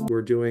programs that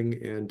we're doing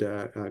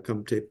and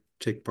come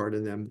take part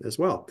in them as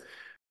well.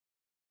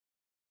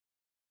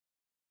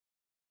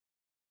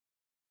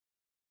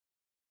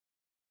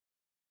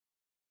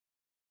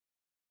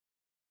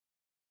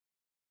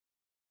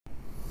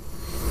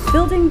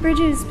 Building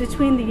bridges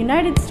between the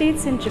United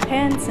States and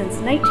Japan since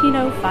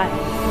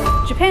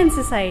 1905. Japan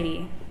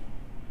Society.